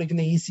ഓവറോൾ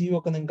വിളിക്കുന്ന ECU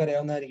ഒക്കെ നിങ്ങൾക്ക്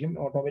അറിയാവുന്നതായിരിക്കും.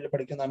 ഓട്ടോമൊബൈലിൽ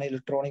പഠിക്കുന്നതാണ്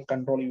ഇലക്ട്രോണിക്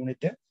കൺട്രോൾ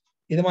യൂണിറ്റ്.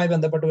 ഇതുമായി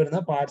ബന്ധപ്പെട്ട്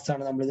വരുന്ന പാർട്സ്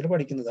ആണ് നമ്മൾ ഇതിൽ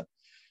പഠിക്കുന്നത്.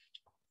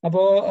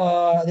 അപ്പോ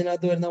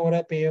അതിനകത്ത് വരുന്ന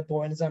കുറെ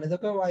പോയിന്റ്സ് ആണ്.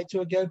 ഇതൊക്കെ വായിച്ചു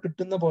നോക്കിയാൽ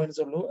കിട്ടുന്ന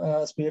പോയിന്റ്സ് ഉള്ളൂ.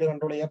 സ്പീഡ്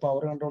കൺട്രോൾ ചെയ്യുക,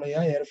 പവർ കൺട്രോൾ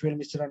ചെയ്യുക, എയർ ഫ്യൂൽ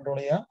മിക്സ്ചർ കൺട്രോൾ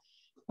ചെയ്യുക,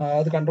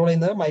 അത് കൺട്രോൾ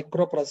ചെയ്യുന്നത്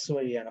മൈക്രോ പ്രോസസ്സർ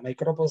വഴിയാണ്.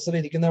 മൈക്രോ പ്രോസസ്സർ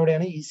ഇരിക്കുന്ന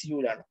എവിടെയാണ്?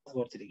 ECU-ലാണ്. അത്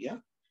ഓർത്തിരിക്കുക.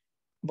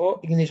 അപ്പോൾ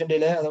ഇഗ്നിഷൻ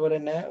ഡിലേ, അതുപോലെ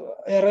തന്നെ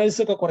എറേഴ്സ്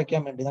ഒക്കെ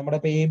കുറയ്ക്കാൻ വേണ്ടി നമ്മുടെ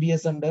ഇപ്പൊ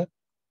ABS ഉണ്ട്.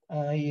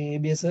 ഈ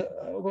ABS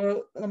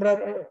നമ്മുടെ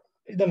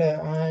ഇതല്ലേ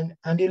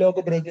ആന്റി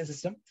ലോക്ക് ബ്രേക്കിംഗ്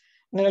സിസ്റ്റം,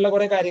 അങ്ങനെയുള്ള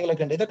കുറെ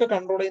കാര്യങ്ങളൊക്കെ ഉണ്ട്. ഇതൊക്കെ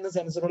കൺട്രോൾ ചെയ്യുന്ന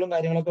സെൻസറുകളും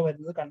കാര്യങ്ങളൊക്കെ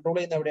വരുന്നത് കൺട്രോൾ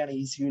ചെയ്യുന്ന എവിടെയാണ്?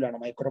 ECU-ലാണ്,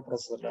 മൈക്രോ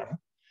പ്രോസസ്സറിലാണ്.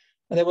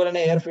 അതേപോലെ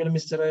തന്നെ air fuel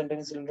mixture,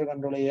 entrance cylinder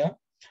control ചെയ്യുക.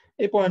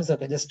 ഈ പോയിന്റ്സ്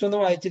ഒക്കെ ജസ്റ്റ് ഒന്ന്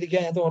വായിച്ചിരിക്കുക,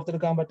 അതിനകത്ത്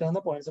ഓർത്തെടുക്കാൻ പറ്റാവുന്ന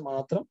പോയിന്റ്സ്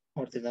മാത്രം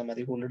ഓർത്തിരുന്നാൽ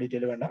മതി, കൂടുതൽ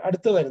ഡീറ്റെയിൽ വേണ്ട.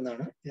 അടുത്ത്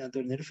വരുന്നതാണ് ഇതിനകത്ത്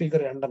വരുന്നൊരു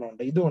ഫിഗർ 2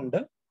 ഉണ്ട്, ഇതുണ്ട്.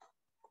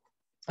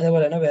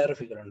 അതേപോലെ തന്നെ വേറെ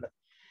ഫിഗർ ഉണ്ട്.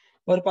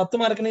 ഒരു 10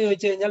 മാർക്കിന്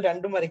ചോദിച്ചു കഴിഞ്ഞാൽ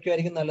രണ്ടും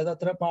വരയ്ക്കുമായിരിക്കും നല്ലത്.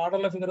 അത്ര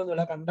പാടുള്ള ഫിഗർ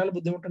ഒന്നുമില്ല, കണ്ടാൽ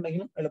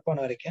ബുദ്ധിമുട്ടുണ്ടെങ്കിലും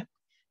എളുപ്പമാണ് വരയ്ക്കാൻ.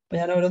 അപ്പൊ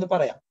ഞാൻ ഓരോന്ന്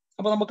പറയാം.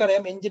 അപ്പൊ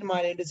നമുക്കറിയാം എഞ്ചിൻ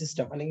മാനേജ്മെന്റ്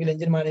സിസ്റ്റം അല്ലെങ്കിൽ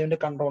എഞ്ചിൻ മാനേജ്മെന്റ്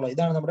കൺട്രോളർ,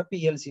 ഇതാണ് നമ്മുടെ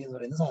PLC എന്ന്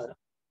പറയുന്ന സാധനം.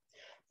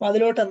 അപ്പൊ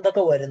അതിലോട്ട്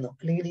എന്തൊക്കെ വരുന്നു,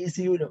 അല്ലെങ്കിൽ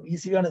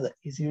ECU ആണിത്,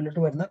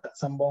 ECU-ലോട്ട് വരുന്ന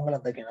സംഭവങ്ങൾ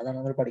എന്തൊക്കെയാണ്, അതാണ്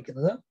നമ്മൾ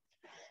പഠിക്കുന്നത്.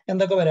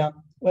 എന്തൊക്കെ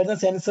വരുന്ന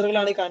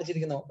സെൻസറുകളാണ് ഈ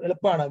കാണിച്ചിരിക്കുന്നത്.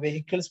 എളുപ്പമാണ്.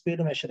 വെഹിക്കിൾ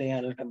സ്പീഡ് മെഷർ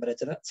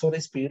ചെയ്യാനുള്ള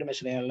സ്പീഡ്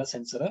മെഷർ ചെയ്യാനുള്ള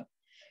സെൻസർ,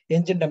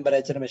 എഞ്ചിൻ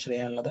ടെമ്പറേച്ചർ മെഷർ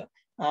ചെയ്യാനുള്ളത്,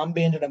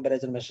 ആംബിയന്റ്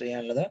ടെമ്പറേച്ചർ മെഷർ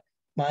ചെയ്യാനുള്ളത്,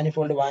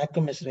 മാനിഫോൾഡ്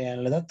വാക്യൂം മെഷർ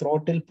ചെയ്യാനുള്ളത്,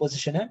 ത്രോട്ടിൽ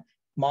പൊസിഷന്,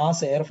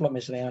 മാസ് എയർ ഫ്ലോ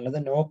മെഷർ ചെയ്യാനുള്ളത്,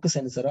 നോക്ക്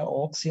sensor,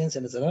 oxygen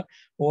sensor,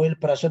 oil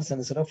pressure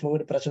sensor,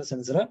 fluid pressure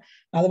sensor,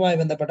 അതുമായി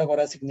ബന്ധപ്പെട്ട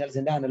കുറെ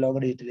സിഗ്നൽസിന്റെ അനലോഗ്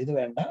ഡീറ്റെയിൽ. ഇത്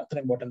വേണ്ട, അത്ര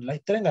ഇമ്പോർട്ടന്റ് അല്ല.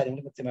 ഇത്രയും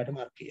കാര്യങ്ങൾ കൃത്യമായിട്ട്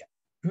മാർക്ക് ചെയ്യാം.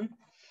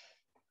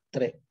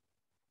 ഇത്രയും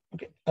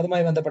ഓക്കെ.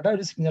 അതുമായി ബന്ധപ്പെട്ട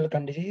ഒരു സിഗ്നൽ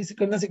കണ്ടീഷൻ, ഈ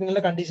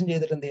സിഗ്നലിന്റെ കണ്ടീഷൻ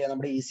ചെയ്തിട്ട് എന്ത് ചെയ്യുക?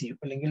 നമ്മുടെ ECU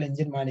അല്ലെങ്കിൽ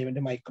എഞ്ചിൻ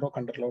മാനേജ്മെന്റ് മൈക്രോ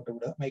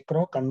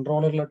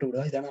കൺട്രോളറിലോട്ട്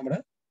വിടുക. ഇതാണ് നമ്മുടെ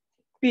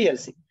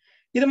PLC.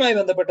 ഇതുമായി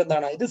ബന്ധപ്പെട്ട്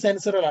എന്താണ്? ഇത്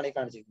സെൻസറുകളാണ് ഈ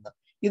കാണിച്ചിരിക്കുന്നത്.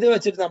 ഇത്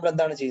വെച്ചിട്ട് നമ്മൾ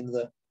എന്താണ്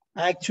ചെയ്യുന്നത്?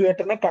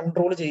 ആക്ച്വേറ്ററിനെ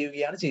കൺട്രോൾ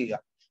ചെയ്യുകയാണ് ചെയ്യുക.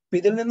 അപ്പൊ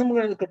ഇതിൽ നിന്നും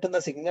കിട്ടുന്ന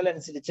സിഗ്നൽ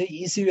അനുസരിച്ച്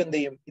ECU എന്ത്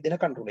ചെയ്യും? ഇതിനെ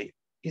കൺട്രോൾ ചെയ്യും,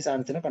 ഈ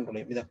സാധനത്തിനെ കൺട്രോൾ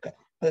ചെയ്യും. ഇതൊക്കെ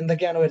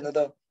അതെന്തൊക്കെയാണ്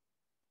വരുന്നത്?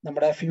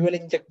 നമ്മുടെ ഫ്യൂവൽ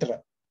ഇഞ്ചക്ടർ,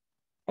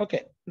 ഓക്കെ,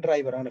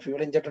 ഡ്രൈവർ ആണ്,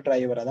 ഫ്യൂവൽ ഇഞ്ചക്ടർ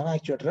ഡ്രൈവർ, അതാണ്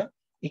actuator.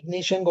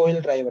 Ignition coil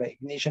driver,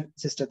 ignition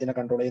സിസ്റ്റത്തിനെ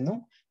control ചെയ്യുന്നു.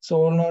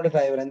 സോളിനോയിഡ്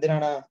ഡ്രൈവർ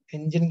എന്തിനാണ്?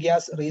 എഞ്ചിൻ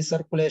ഗ്യാസ്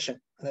റീസർക്കുലേഷൻ,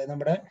 അതായത്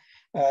നമ്മുടെ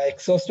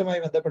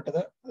എക്സോസ്റ്റുമായി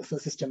ബന്ധപ്പെട്ടത്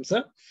സിസ്റ്റംസ്,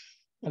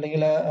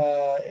 അല്ലെങ്കിൽ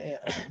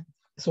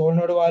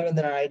സോളിനോയിഡ് വാൽവ്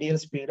എന്തിനാണ്? Ideal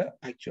speed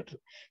actuator.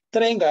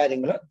 ഇത്രയും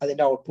കാര്യങ്ങൾ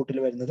അതിന്റെ ഔട്ട്പുട്ടിൽ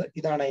വരുന്നത്.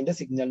 ഇതാണ് അതിന്റെ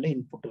സിഗ്നലിന്റെ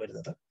ഇൻപുട്ട്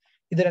വരുന്നത്.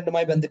 ഇത്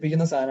രണ്ടുമായി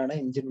ബന്ധിപ്പിക്കുന്ന സാധനമാണ്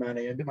engine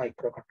management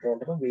micro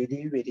controller. Very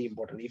very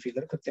important. ഈ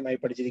ഫിഗർ കൃത്യമായി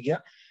പഠിച്ചിരിക്കുക.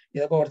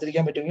 ഇതൊക്കെ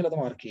ഓർത്തിരിക്കാൻ പറ്റുമെങ്കിൽ അത്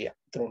മാർക്ക് ചെയ്യാം.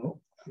 ഇത്രേ ഉള്ളൂ.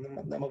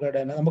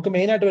 നമുക്ക്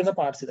മെയിൻ ആയിട്ട് വരുന്ന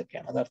പാർട്സ്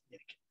ഇതൊക്കെയാണ്, അത്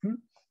അറിഞ്ഞിരിക്കും.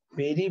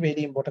 വെരി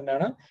വെരി ഇമ്പോർട്ടന്റ്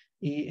ആണ്.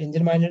 ഈ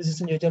എഞ്ചിൻ മാനേജ്മെന്റ്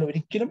സിസ്റ്റം ചോദിച്ചാൽ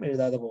ഒരിക്കലും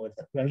എഴുതാതെ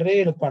പോകരുത്. വളരെ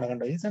എളുപ്പമാണ്.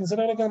 കണ്ടോ, ഈ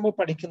സെൻസറുകളൊക്കെ നമ്മൾ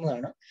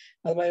പഠിക്കുന്നതാണ്.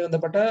 അതുമായി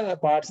ബന്ധപ്പെട്ട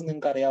പാർട്സ്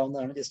നിങ്ങൾക്ക്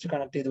അറിയാവുന്നതാണ്. ജസ്റ്റ്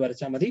കണക്ട് ചെയ്ത്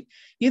വരച്ചാൽ മതി.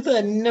 ഇത്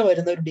തന്നെ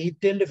വരുന്ന ഒരു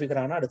ഡീറ്റെയിൽഡ് ഫിഗർ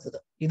ആണ് അടുത്തത്.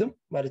 ഇതും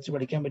വരച്ച്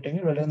പഠിക്കാൻ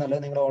പറ്റുമെങ്കിൽ വളരെ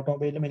നല്ലത്. നിങ്ങളുടെ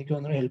ഓട്ടോമൊബൈലിലും എനിക്ക്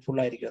തോന്നുന്നു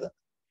ഹെൽപ്ഫുൾ ആയിരിക്കും. അത്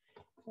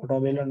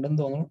ഓട്ടോമൊബൈലിൽ ഉണ്ടെന്ന്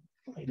തോന്നുന്നു,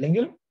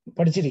 ഇല്ലെങ്കിൽ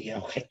പഠിച്ചിരിക്കുക.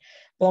 ഓക്കെ.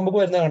 അപ്പൊ നമുക്ക്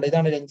വരുന്നത് കണ്ടോ,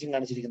 ഇതാണ് ഒരു എഞ്ചിൻ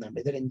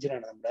കാണിച്ചിരിക്കുന്നുണ്ട്. ഇതൊരു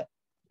എഞ്ചിനാണ്. നമ്മുടെ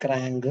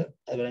ക്രാങ്ക്,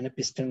 അതുപോലെ തന്നെ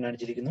പിസ്റ്റൺ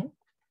കാണിച്ചിരിക്കുന്നു.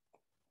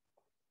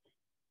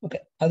 ഓക്കെ.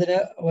 അതിന്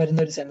വരുന്ന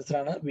ഒരു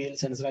സെൻസറാണ് വീൽ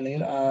സെൻസർ,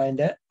 അല്ലെങ്കിൽ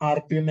അതിന്റെ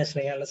RPM മെഷർ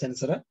ചെയ്യാനുള്ള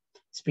സെൻസർ,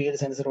 സ്പീഡ്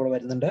സെൻസർ കൂടെ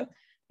വരുന്നുണ്ട്.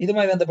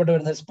 ഇതുമായി ബന്ധപ്പെട്ട്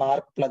വരുന്ന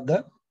സ്പാർക്ക് പ്ലഗ്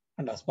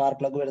ഉണ്ടോ, സ്പാർക്ക്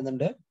പ്ലഗ്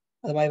വരുന്നുണ്ട്.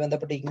 അതുമായി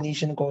ബന്ധപ്പെട്ട്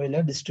ഇഗ്നീഷൻ കോയിൽ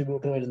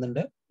ഡിസ്ട്രിബ്യൂട്ടർ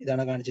വരുന്നുണ്ട്.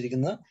 ഇതാണ്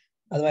കാണിച്ചിരിക്കുന്നത്.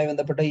 അതുമായി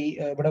ബന്ധപ്പെട്ട് ഈ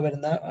ഇവിടെ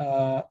വരുന്ന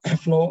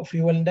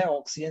ഫ്യൂവലിന്റെ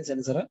ഓക്സിജൻ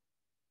സെൻസർ.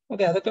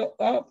 ഓക്കെ. അതൊക്കെ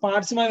ആ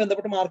പാർട്സുമായി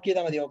ബന്ധപ്പെട്ട് മാർക്ക്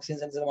ചെയ്താൽ മതി. ഓക്സിജൻ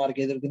സെൻസർ മാർക്ക്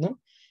ചെയ്തിരിക്കുന്നു.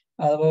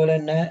 അതുപോലെ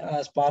തന്നെ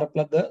സ്പാർക്ക്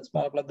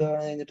പ്ലഗ്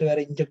കഴിഞ്ഞിട്ട്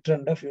വേറെ ഇഞ്ചക്ടർ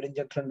ഉണ്ട്, ഫ്യൂൽ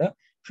ഇഞ്ചക്ടർ ഉണ്ട്.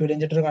 ഫ്യൂൽ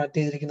ഇഞ്ചക്ടർ കണക്ട്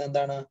ചെയ്തിരിക്കുന്നത്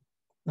എന്താണ്?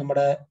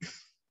 നമ്മുടെ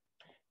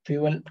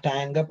fuel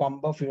tank,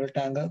 pump, fuel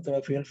tank,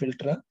 fuel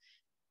filter.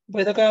 അപ്പൊ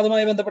ഇതൊക്കെ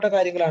അതുമായി ബന്ധപ്പെട്ട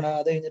കാര്യങ്ങളാണ്.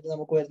 അത് കഴിഞ്ഞിട്ട്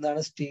നമുക്ക്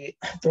വരുന്നതാണ്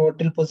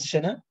ത്രോട്ടിൽ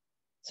പൊസിഷന്,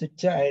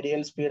 switch,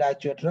 ideal speed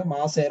actuator,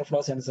 mass air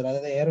flow sensor,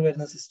 അതായത് എയർ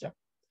വരുന്ന സിസ്റ്റം.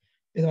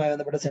 ഇതുമായി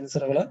ബന്ധപ്പെട്ട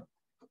സെൻസറുകൾ.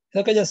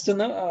 ഇതൊക്കെ ജസ്റ്റ്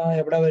ഒന്ന്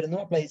എവിടെ വരുന്നു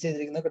പ്ലേസ്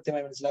ചെയ്തിരിക്കുന്നത്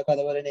കൃത്യമായി മനസ്സിലാക്കുക.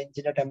 അതുപോലെ തന്നെ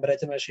എഞ്ചിന്റെ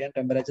ടെമ്പറേച്ചർ മെഷർ ചെയ്യാൻ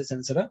ടെമ്പറേച്ചർ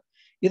സെൻസർ.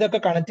 ഇതൊക്കെ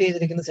കണക്ട്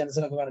ചെയ്തിരിക്കുന്ന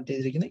സെൻസറൊക്കെ കണക്ട്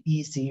ചെയ്തിരിക്കുന്ന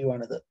ECU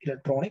ആണിത്,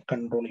 ഇലക്ട്രോണിക്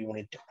കൺട്രോൾ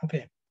യൂണിറ്റ്.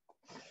 ഓക്കെ.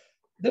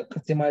 ഇത്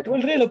കൃത്യമായിട്ട്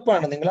വളരെ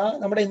എളുപ്പമാണ്. നിങ്ങൾ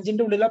നമ്മുടെ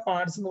എഞ്ചിന്റെ ഉള്ളിലെ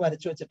പാർട്സ് ഒന്ന്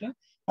വരച്ചു വെച്ചിട്ട്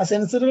ആ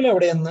സെൻസറുകൾ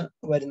എവിടെയെന്ന്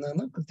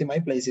വരുന്നതെന്ന്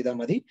കൃത്യമായി പ്ലേസ് ചെയ്താൽ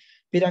മതി.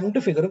 ഈ രണ്ട്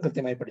ഫിഗറും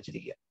കൃത്യമായി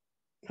പഠിച്ചിരിക്കുക.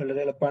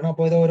 വളരെ എളുപ്പമാണ്.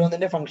 അപ്പോൾ ഇത്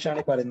ഓരോന്നിന്റെ ഫംഗ്ഷൻ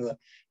ആണ് ഈ പറയുന്നത്.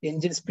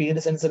 എഞ്ചിൻ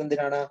സ്പീഡ് സെൻസർ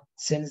എന്തിനാണ്?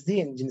 Sense the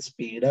engine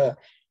speed.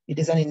 It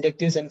is an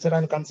inductive sensor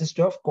and consists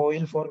of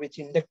coil for which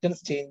inductance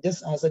changes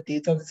as the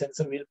teeth of the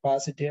sensor will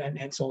pass it and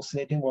hence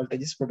oscillating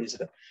voltage is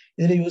produced.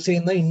 ഇതിൽ use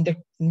ചെയ്യുന്ന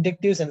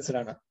inductive sensor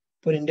ആണ്.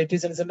 ഇപ്പോൾ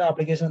inductive സെൻസറിന്റെ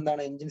application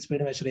എന്താണ്? Engine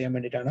speed measure ചെയ്യാൻ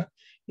വേണ്ടിയിട്ടാണ്.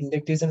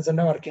 Inductive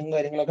സെൻസറിന്റെ working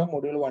കാര്യങ്ങളൊക്കെ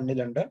മൊഡ്യൂൾ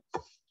 1-ലുണ്ട്.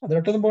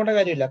 അതിലോട്ടൊന്നും പോകേണ്ട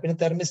കാര്യമില്ല. പിന്നെ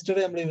തെർമിസ്റ്റർ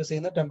നമ്മൾ യൂസ്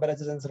ചെയ്യുന്ന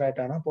ടെമ്പറേച്ചർ സെൻസർ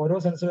ആയിട്ടാണ്. അപ്പോൾ ഓരോ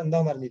സെൻസർ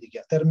എന്താണെന്ന്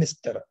അറിഞ്ഞിരിക്കുക.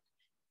 തെർമിസ്റ്റർ,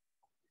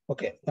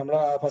 ഓക്കെ, നമ്മൾ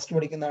ഫസ്റ്റ്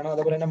പഠിക്കുന്നതാണ്.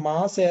 അതുപോലെ തന്നെ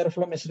മാസ് എയർ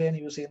ഫ്ലോ മെഷർ ചെയ്യാൻ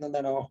യൂസ് ചെയ്യുന്ന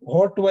എന്താണ്?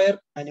 ഹോട്ട് വയർ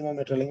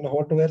അനിമോമീറ്റർ അല്ലെങ്കിൽ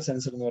ഹോട്ട് വയർ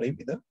സെൻസർ എന്ന് പറയും.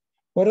 ഇത്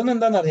ഓരോന്നും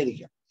എന്താണെന്ന്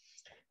അറിഞ്ഞിരിക്കുക.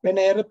 When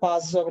air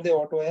passes over the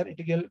hot wire, it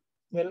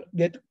will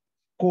get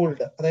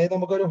cooled. അതായത്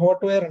നമുക്കൊരു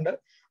ഹോട്ട് വയർ ഉണ്ട്,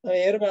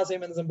 എയർ പാസ്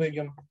ചെയ്യുമ്പോൾ എന്ത്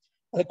സംഭവിക്കും?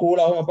 അത്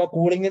കൂളാവും. അപ്പൊ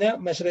കൂളിങ്ങിനെ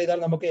മെഷർ ചെയ്താൽ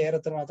നമുക്ക് എയർ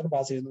എത്ര മാത്രം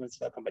പാസ് ചെയ്യുന്നു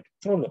മനസ്സിലാക്കാൻ പറ്റും.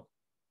 അത്രേ ഉള്ളൂ.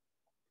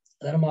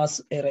 അതാണ് മാസ്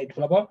എയർ റേറ്റ്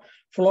ഫ്ലോ. അപ്പൊ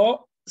ഫ്ലോ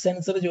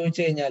സെൻസർ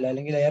ചോദിച്ചു കഴിഞ്ഞാൽ,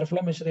 അല്ലെങ്കിൽ എയർ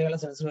ഫ്ലോ മെഷർ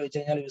ചെയ്യാനുള്ള സെൻസർ ചോദിച്ചു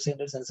കഴിഞ്ഞാൽ യൂസ്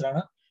ചെയ്യേണ്ട ഒരു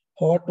സെൻസറാണ്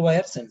ഹോട്ട്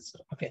വയർ സെൻസർ.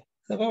 ഓക്കെ.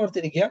 ഇതൊക്കെ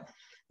ഓർത്തിരിക്കുക.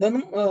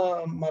 ഇതൊന്നും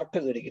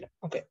മറക്കരുത് ഒരിക്കലും.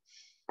 ഓക്കെ.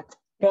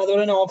 അപ്പൊ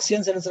അതുപോലെ തന്നെ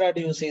ഓക്സിജൻ സെൻസർ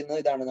ആയിട്ട് യൂസ് ചെയ്യുന്നത്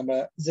ഇതാണ്, നമ്മുടെ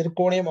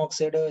സിർക്കോണിയം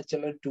ഓക്സൈഡ്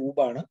വെച്ചുള്ള ഒരു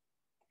ട്യൂബാണ്.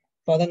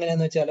 അപ്പൊ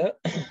അതെങ്ങനെയാന്ന് വെച്ചാൽ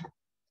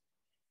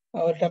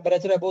our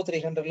temperature above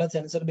 300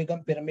 sensor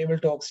become permeable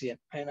to oxygen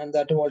and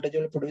that voltage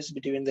will produce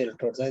between the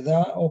electrodes. അതായത്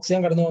ഓക്സിജൻ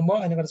കടന്നു പോകുമ്പോൾ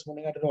അതിന്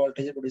കറസ്പോണ്ടിങ് ആയിട്ട് ഒരു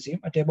വോൾട്ടേജ് പ്രൊഡ്യൂസ്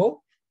ചെയ്യും അറ്റ് above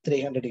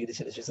 300 ഡിഗ്രി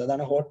സെൽഷ്യസ്.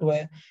 അതാണ്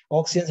ഹോട്ട്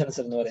ഓക്സിജൻ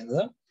സെൻസർ എന്ന്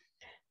പറയുന്നത്.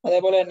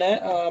 അതേപോലെ തന്നെ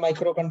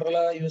മൈക്രോ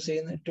കൺട്രോളർ യൂസ്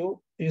ചെയ്യുന്ന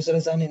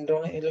users and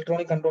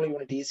electronic control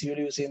unit ECU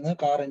use ചെയ്യുന്ന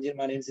കാർ എഞ്ചിൻ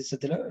മാനേജിംഗ്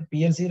സിസ്റ്റത്തിൽ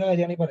PLC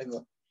കാര്യമാണ് ഈ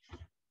പറയുന്നത്.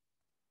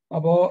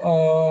 അപ്പോ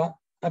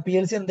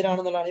PLC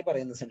എന്തിനാണെന്നുള്ളതാണ് ഈ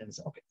പറയുന്ന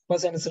സെന്റൻസ്. ഓക്കെ, അപ്പൊ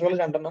സെൻസറുകൾ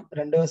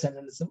രണ്ട്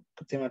സെന്റൻസും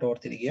കൃത്യമായിട്ട്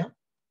ഓർത്തിരിക്കുക.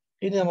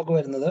 ഇനി നമുക്ക്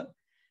വരുന്നത്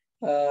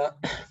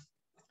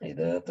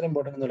ഇത് അത്ര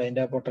ഇമ്പോർട്ടൻ്റ് ഒന്നുമില്ല,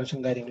 അതിന്റെ പൊട്ടൻഷ്യൽ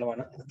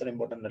കാര്യങ്ങളുമാണ്, ഇത്ര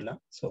ഇമ്പോർട്ടൻ്റ് അല്ല,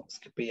 സോ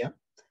സ്കിപ്പ് ചെയ്യാം.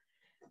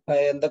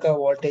 എന്തൊക്കെ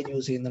വോൾട്ടേജ്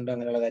യൂസ് ചെയ്യുന്നുണ്ട്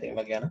അങ്ങനെയുള്ള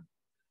കാര്യങ്ങളൊക്കെയാണ്.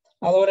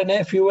 അതുപോലെ തന്നെ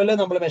ഫ്യൂവല്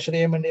നമ്മൾ മെഷർ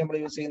ചെയ്യാൻ വേണ്ടി നമ്മൾ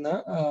യൂസ് ചെയ്യുന്ന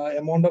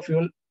amount of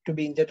fuel to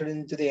be injected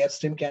into the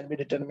airstream can be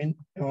determined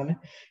on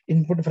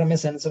input from a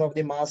sensor of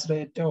the mass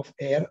rate of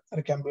air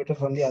or computer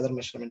from the other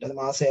measurement. അത്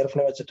mass air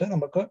flow വെച്ചിട്ട്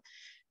നമുക്ക്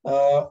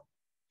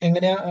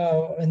എങ്ങനെയാ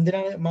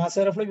എന്തിനാണ് mass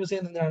air flow use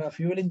ചെയ്യുന്നത്, എന്തിനാണ്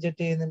fuel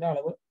inject ചെയ്യുന്നതിന്റെ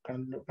അളവ്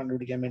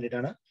കണ്ടുപിടിക്കാൻ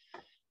വേണ്ടിയിട്ടാണ്.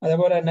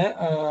 അതേപോലെ തന്നെ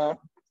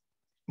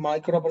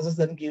micro process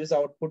then gives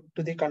output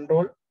to the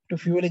control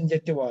to fuel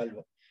inject valve.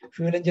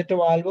 Fuel inject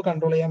valve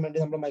control ചെയ്യാൻ വേണ്ടി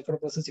നമ്മൾ മൈക്രോ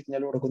പ്രോസസ്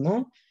സിഗ്നൽ കൊടുക്കുന്നു.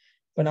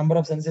 ഇപ്പൊ number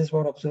of sensors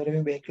four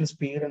observing vehicle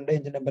speed ഉണ്ട്,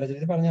 എഞ്ചിൻ ടെമ്പറേച്ചർ,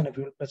 ഇത് പറഞ്ഞാണ്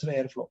ഫ്യൂൽ പ്രഷർ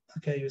എയർ ഫ്ലോ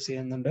ഒക്കെ use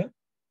ചെയ്യുന്നുണ്ട്.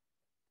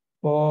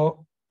 അപ്പോ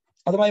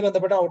അതുമായി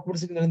ബന്ധപ്പെട്ട ഔട്ട്പുട്ട്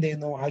സിഗ്നൽ എന്ത്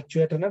ചെയ്യുന്നു,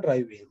 ആക്ച്വേറ്ററിനെ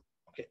ഡ്രൈവ് ചെയ്യുന്നു.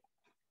 ഓക്കെ,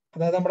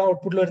 അതായത് നമ്മുടെ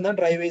ഔട്ട്പുട്ടിൽ വരുന്ന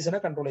ഡ്രൈവേഴ്സിനെ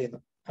കൺട്രോൾ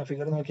ചെയ്യുന്നു. ആ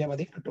ഫിഗർ നോക്കിയാൽ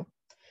മതി, കിട്ടും.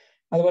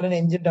 അതുപോലെ തന്നെ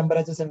എഞ്ചിൻ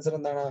ടെമ്പറേച്ചർ സെൻസർ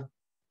എന്താണ്,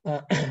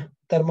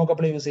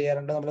 തെർമോകപ്പിൾ യൂസ്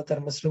ചെയ്യാറുണ്ട്, നമ്മൾ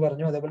തെർമോസ്റ്റർ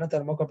പറഞ്ഞു. അതേപോലെ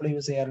തെർമോകപ്പിൾ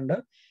യൂസ് ചെയ്യാറുണ്ട്,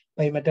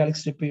 bimetallic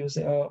strip use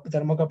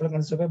thermocouple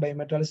consist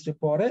bimetallic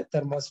strip or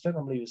തെർമോസ്റ്റർ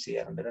നമ്മൾ യൂസ്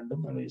ചെയ്യാറുണ്ട്, രണ്ടും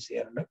നമ്മൾ യൂസ്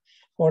ചെയ്യാറുണ്ട്.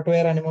 ഹോട്ട്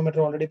വെയർ അനിമോമീറ്റർ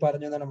ഓൾറെഡി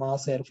പറഞ്ഞു, എന്താണ്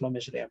മാസ് എയർ ഫ്ലോ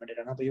മെഷർ ചെയ്യാൻ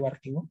വേണ്ടിയിട്ടാണ്. അപ്പൊ ഈ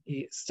വർക്കിങ്ങും ഈ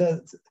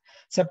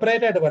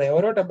സെപ്പറേറ്റ് ആയിട്ട് പറയാം,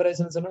 ഓരോ ടെമ്പറേച്ചർ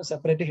സെൻസറിനും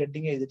സെപ്പറേറ്റ്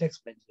ഹെഡിങ് ചെയ്തിട്ട്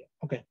എക്സ്പ്ലെയിൻ ചെയ്യാം.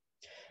 ഓക്കെ,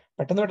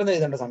 പെട്ടെന്ന്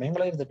എഴുതേണ്ട, സമയം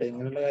കളയരുതിട്ട്,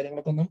 ഇങ്ങനെയുള്ള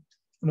കാര്യങ്ങളൊക്കെ ഒന്നും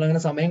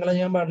നമ്മളങ്ങനെ സമയം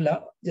കളയാൻ പാടില്ല.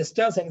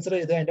 ജസ്റ്റ് ആ സെൻസർ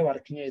എഴുതുക, അതിന്റെ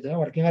വർക്കിംഗ് എഴുതുക,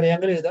 വർക്കിംഗ്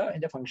അറിയാമെങ്കിൽ എഴുതുക,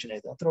 അതിന്റെ ഫംഗ്ഷൻ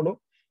എഴുതുക, അത്രേ ഉള്ളൂ.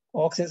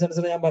 ഓക്സിജൻ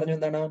സെൻസർ ഞാൻ പറഞ്ഞു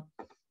എന്താണ്,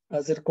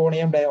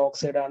 സിർക്കോണിയം ഡൈ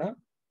ഓക്സൈഡ് ആണ്,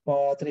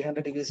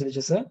 300 ഡിഗ്രി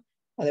സെൽഷ്യസ്.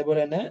 അതേപോലെ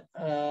തന്നെ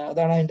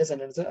അതാണ് അതിന്റെ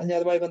സെന്റൻസ്.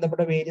 അതുമായി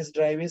ബന്ധപ്പെട്ട various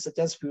drivers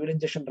such as fuel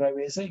injection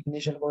drivers,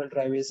 ignition coil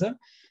drivers.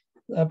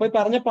 അപ്പൊ ഈ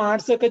പറഞ്ഞ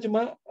പാർട്സ് ഒക്കെ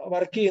ചുമ്മാ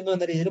വർക്ക് ചെയ്യുന്നു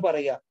എന്ന രീതിയിൽ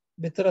പറയുക,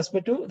 with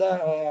respect to the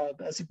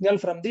signal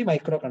from the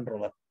micro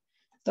controller.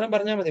 ഇത്രയും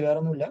പറഞ്ഞാൽ മതി, വേറെ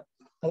ഒന്നുമില്ല.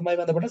 അതുമായി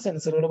ബന്ധപ്പെട്ട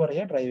സെൻസറുകൾ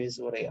പറയുക,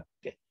 ഡ്രൈവേഴ്സ് പറയുക.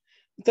 ഓക്കെ,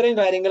 ഇത്രയും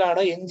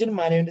കാര്യങ്ങളാണ് എഞ്ചിൻ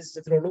മാനേജ്മെന്റ്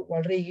സിസ്റ്റത്തിലുള്ളൂ.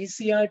 വളരെ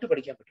ഈസി ആയിട്ട്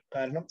പഠിക്കാൻ പറ്റും.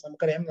 കാരണം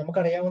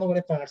നമുക്കറിയാവുന്ന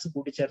കുറെ പാർട്സ്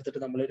കൂട്ടിച്ചേർത്തിട്ട്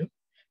നമ്മളൊരു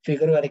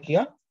ഫിഗർ വരയ്ക്കുക,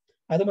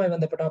 അതുമായി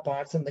ബന്ധപ്പെട്ട ആ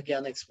പാർട്സ്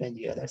എന്തൊക്കെയാണെന്ന് എക്സ്പ്ലെയിൻ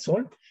ചെയ്യുക. That's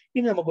all.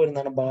 ഇനി നമുക്ക്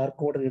വരുന്നതാണ്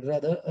ബാർകോഡ് റീഡർ.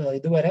 അത്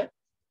ഇതുവരെ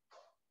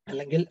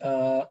അല്ലെങ്കിൽ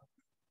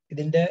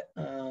ഇതിന്റെ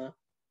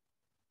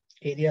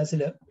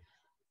ഏരിയാസിൽ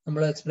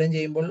നമ്മൾ എക്സ്പ്ലെയിൻ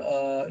ചെയ്യുമ്പോൾ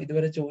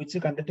ഇതുവരെ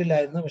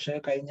കണ്ടിട്ടില്ലായിരുന്നു, പക്ഷെ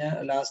കഴിഞ്ഞ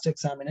ലാസ്റ്റ്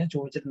എക്സാമിന്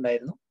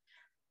ചോദിച്ചിട്ടുണ്ടായിരുന്നു.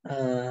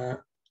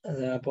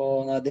 അപ്പോ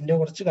അതിന്റെ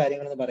കുറച്ച്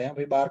കാര്യങ്ങൾ പറയാം.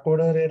 അപ്പൊ ഈ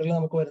ബാർകോഡ് റീഡറിൽ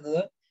നമുക്ക്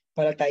വരുന്നത്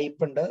പല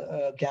ടൈപ്പ് ഉണ്ട്,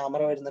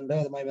 ക്യാമറ വരുന്നുണ്ട്,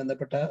 അതുമായി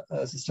ബന്ധപ്പെട്ട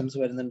സിസ്റ്റംസ്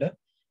വരുന്നുണ്ട്.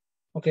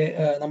 ഓക്കെ,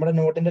 നമ്മുടെ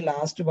നോട്ടിന്റെ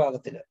ലാസ്റ്റ്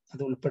ഭാഗത്തിൽ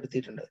അത്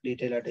ഉൾപ്പെടുത്തിയിട്ടുണ്ട്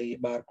ഡീറ്റെയിൽ ആയിട്ട് ഈ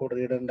ബാർകോഡ്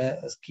റീഡറിന്റെ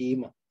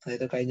സ്കീം.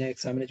 അതായത് കഴിഞ്ഞ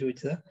എക്സാമിന്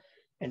ചോദിച്ചത്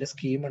അതിന്റെ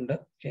സ്കീം ഉണ്ട്.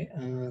 ഓക്കെ,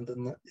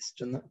 അതൊന്ന്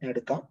ജസ്റ്റ് ഒന്ന്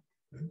എടുക്കാം.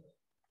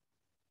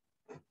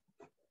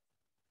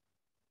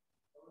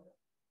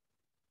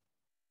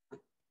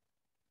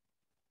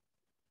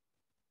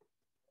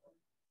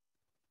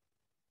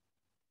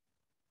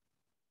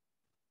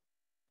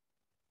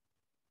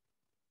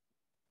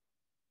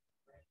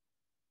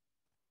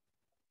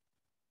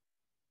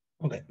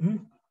 ഓക്കെ,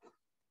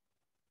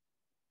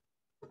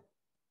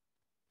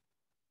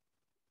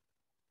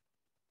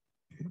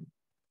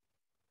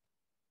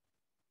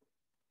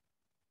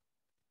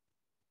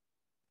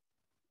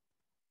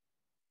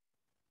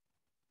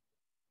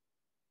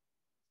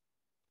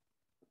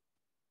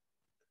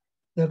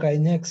 ഇത്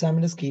കഴിഞ്ഞ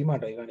എക്സാമിന്റെ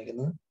സ്കീമാട്ടോ ഈ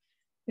കാണിക്കുന്നത്.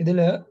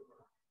 ഇതില്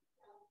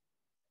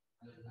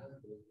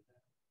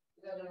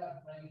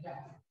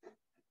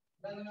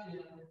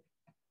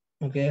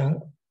ഓക്കെ,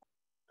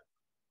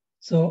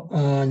 സോ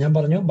ഞാൻ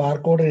പറഞ്ഞു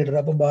ബാർകോഡ് റീഡർ.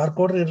 അപ്പൊ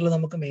ബാർകോഡ് റീഡറിൽ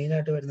നമുക്ക് മെയിൻ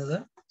ആയിട്ട് വരുന്നത്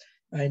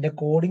അതിന്റെ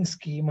കോഡിംഗ്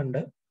സ്കീം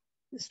ഉണ്ട്.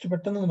 ജസ്റ്റ്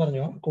പെട്ടെന്ന്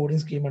പറഞ്ഞു,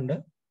 കോഡിംഗ് സ്കീം ഉണ്ട്,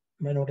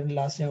 നമ്മുടെ നോട്ടിന്റെ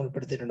ലാസ്റ്റ് ഞാൻ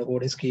ഉൾപ്പെടുത്തിയിട്ടുണ്ട്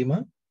കോഡിംഗ് സ്കീം.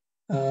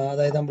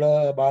 അതായത് നമ്മൾ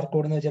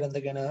ബാർകോഡ് എന്ന് വെച്ചാൽ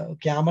എന്തൊക്കെയാണ്,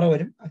 ക്യാമറ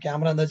വരും.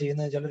 ക്യാമറ എന്താ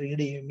ചെയ്യുന്നത് വെച്ചാൽ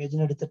റീഡ് ചെയ്യും,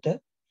 ഇമേജിന് എടുത്തിട്ട്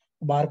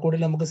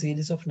ബാർകോഡിൽ നമുക്ക്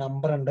സീരീസ് ഓഫ്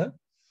നമ്പർ ഉണ്ട്.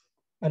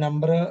 ആ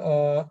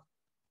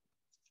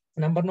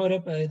നമ്പറിന് ഓരോ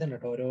ഇതുണ്ട്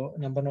കേട്ടോ, ഓരോ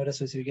നമ്പറിന് ഓരോ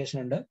സ്പെസിഫിക്കേഷൻ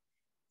ഉണ്ട്.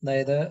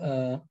 അതായത്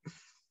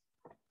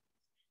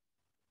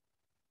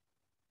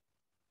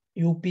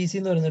UPC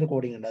എന്ന് പറയുന്ന ഒരു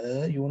കോഡിംഗ് ഉണ്ട്,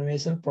 അതായത്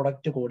യൂണിവേഴ്സൽ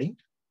പ്രൊഡക്റ്റ് കോഡിംഗ്.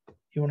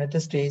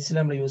 യുണൈറ്റഡ് സ്റ്റേറ്റ്സിൽ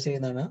നമ്മൾ യൂസ്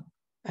ചെയ്യുന്നതാണ്.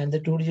 And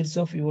 2 digits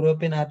of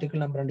European article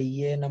number ഉണ്ട്,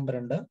 EA നമ്പർ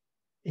ഉണ്ട്,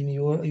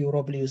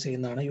 യൂറോപ്പിൽ യൂസ്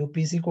ചെയ്യുന്നതാണ്.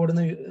 UPC കോഡ്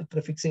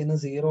പ്രിഫിക്സ് ചെയ്യുന്ന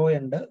 0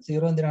 ഉണ്ട്.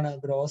 0 എന്തിനാണ്,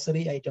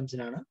 ഗ്രോസറി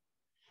ഐറ്റംസിനാണ്.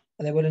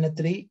 അതേപോലെ തന്നെ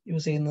 3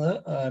 യൂസ് ചെയ്യുന്നത്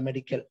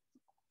മെഡിക്കൽ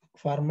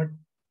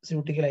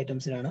ഫാർമസ്യൂട്ടിക്കൽ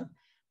ഐറ്റംസിനാണ്.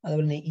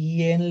 അതുപോലെ തന്നെ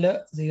EAനിൽ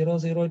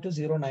 00 to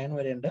 09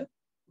 വരെ ഉണ്ട്.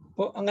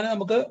 അപ്പോൾ അങ്ങനെ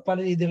നമുക്ക് പല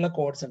രീതിയിലുള്ള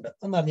കോഡ്സ് ഉണ്ട്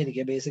എന്ന്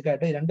അറിഞ്ഞിരിക്കുക. ബേസിക്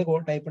ആയിട്ട് 2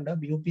 കോഡ് ടൈപ്പ് ഉണ്ട്,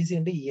 UPC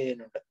ഉണ്ട്, EAN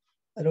ഉണ്ട്.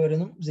 അതിൽ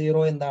ഓരോന്നും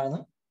 0 എന്താണ്,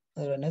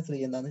 അതുപോലെ തന്നെ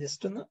 3 എന്താണ്,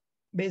 ജസ്റ്റ് ഒന്ന്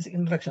ബേസിക്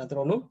ഇൻട്രഡക്ഷൻ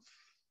അത്രേ ഉള്ളൂ.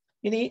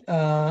 ഇനി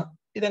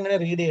ഇതെങ്ങനെ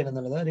റീഡ് ചെയ്യണം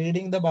എന്നുള്ളത്.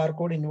 Reading the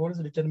barcode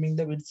involves determining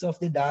the വിഡ്ത്സ് of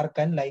the dark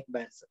and light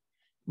bands.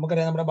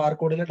 നമുക്കറിയാം നമ്മുടെ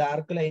ബാർകോഡിൽ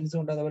ഡാർക്ക് ലൈൻസും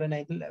ഉണ്ട്, അതുപോലെ തന്നെ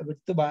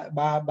വിഡ്ത്ത്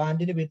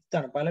ബാൻഡിന് വിഡ്ത്ത്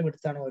ആണ്, പല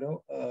വിഡ്ത്ത് ആണ് ഓരോ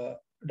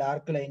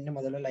ഡാർക്ക് ലൈനിനും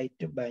അതുപോലെ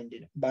ലൈറ്റ്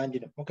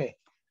ബാൻഡിനും. ഓക്കെ,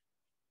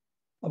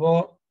 അപ്പോ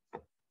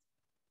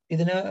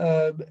ഇതിന്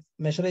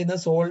മെഷർ ചെയ്യുന്ന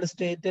sold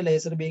state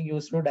laser being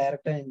used to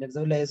direct and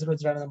intensive laser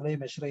വെച്ചിട്ടാണ് നമ്മൾ ഈ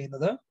മെഷർ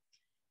ചെയ്യുന്നത്.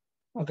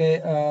 ഓക്കെ,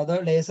 അത്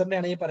ലേസറിന്റെ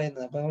ആണ് ഈ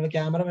പറയുന്നത്. അപ്പൊ നമ്മൾ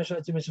ക്യാമറ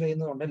വെച്ച് മെഷർ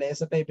ചെയ്യുന്നതുകൊണ്ട്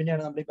ലേസർ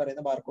ടൈപ്പിന്റെയാണ് നമ്മൾ ഈ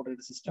പറയുന്ന ബാർകോഡ്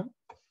റീഡർ സിസ്റ്റം.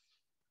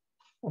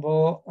 അപ്പോ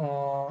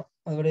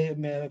അതുപോലെ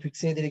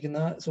ഫിക്സ് ചെയ്തിരിക്കുന്ന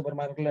സൂപ്പർ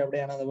മാർക്കറ്റിൽ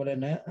എവിടെയാണ്, അതുപോലെ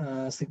തന്നെ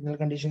signal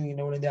condition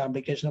involve the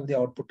amplification of the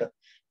output,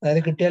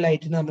 അതായത് കിട്ടിയ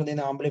ലൈറ്റിന്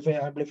നമ്മൾ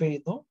ആംപ്ലിഫൈ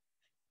ചെയ്യുന്നു,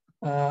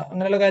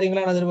 അങ്ങനെയുള്ള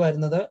കാര്യങ്ങളാണ് അതിൽ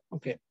വരുന്നത്.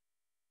 ഓക്കെ,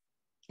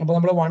 അപ്പൊ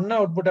നമ്മൾ 1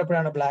 ഔട്ട്പുട്ട്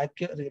എപ്പോഴാണ്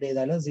ബ്ലാക്ക് റീഡ്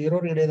ചെയ്താൽ, 0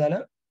 റീഡ് ചെയ്താൽ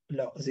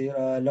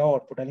ലോ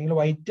ഔട്ട്പുട്ട്, അല്ലെങ്കിൽ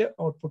വൈറ്റ്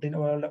ഔട്ട്പുട്ടിന്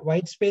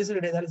വൈറ്റ് സ്പേസ്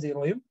റീഡ് ചെയ്താൽ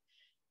 0യും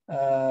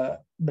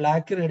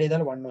ബ്ലാക്ക് റീഡ്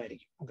ചെയ്താൽ 1ഉം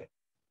ആയിരിക്കും. ഓക്കെ,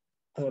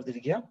 അത്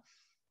ഓർത്തിരിക്കുക.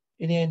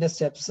 ഇനി അതിന്റെ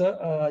സ്റ്റെപ്സ്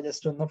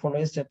ജസ്റ്റ് ഒന്ന് follow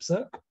steps.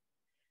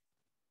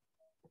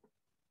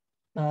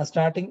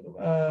 Starting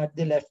at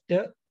the left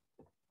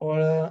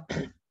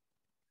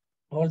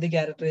all the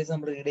characters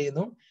നമ്മൾ റീഡ്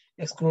ചെയ്യുന്നു,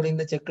 excluding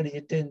the cheque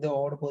digit in the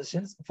odd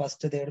positions,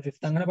 first, third,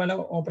 fifth, അങ്ങനെ പല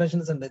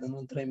ഓപ്പറേഷൻസ് ഉണ്ട്.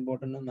 ഇതൊന്നും ഇത്ര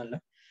ഇമ്പോർട്ടന്റ് ഒന്നല്ല.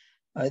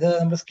 ഇത്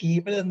നമ്മുടെ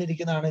സ്കീമിൽ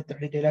തന്നിരിക്കുന്നതാണ്, ഇത്ര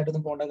ഡീറ്റെയിൽ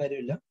ആയിട്ടൊന്നും പോകേണ്ട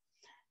കാര്യമില്ല.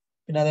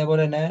 പിന്നെ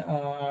അതേപോലെ തന്നെ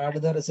add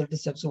the result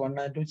steps 1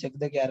 and 2, check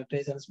the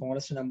characters and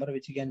smallest number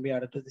which can be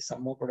added to the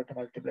sum of product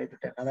multiply to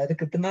 10. അതായത്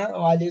കിട്ടുന്ന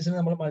വാല്യൂസിന്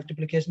നമ്മൾ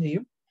മൾട്ടിപ്ലിക്കേഷൻ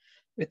ചെയ്യും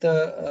വിത്ത്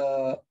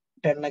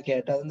 10 ഒക്കെ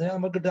ആയിട്ട്. അതിന്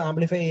നമുക്ക്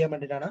ആംപ്ലിഫൈ ചെയ്യാൻ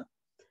വേണ്ടിയിട്ടാണ്.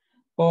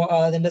 അപ്പോൾ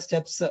അതിന്റെ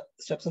സ്റ്റെപ്സ്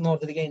എന്ന്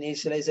ഓർത്തിരിക്കുക.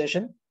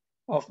 Initialization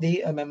of the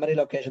memory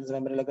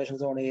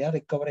locations on ചെയ്യുക,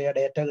 റിക്കവർ ചെയ്യുക,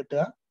 ഡേറ്റ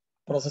കിട്ടുക,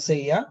 പ്രോസസ്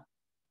ചെയ്യുക.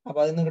 അപ്പൊ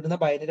അതിൽ നിന്ന് കിട്ടുന്ന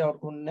ബൈനറി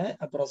ഔട്ട്പുട്ടിനെ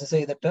പ്രോസസ്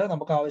ചെയ്തിട്ട്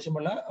നമുക്ക്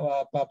ആവശ്യമുള്ള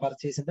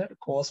പർച്ചേസിന്റെ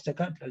കോസ്റ്റ്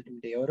ഒക്കെ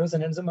കാൽക്കുലേറ്റ് ചെയ്യുക. ഓരോ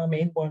സെന്റൻസും ആ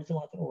മെയിൻ പോയിന്റ്സ്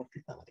മാത്രം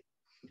ഓർത്തിരുന്നാൽ മതി.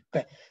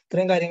 ഓക്കെ,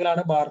 ഇത്രയും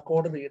കാര്യങ്ങളാണ്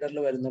ബാർകോഡ് റീഡറിൽ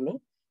വരുന്നുള്ളൂ.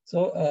 So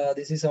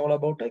this is all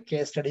about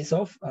case studies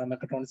of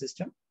mechatronics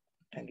system.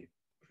 Thank you.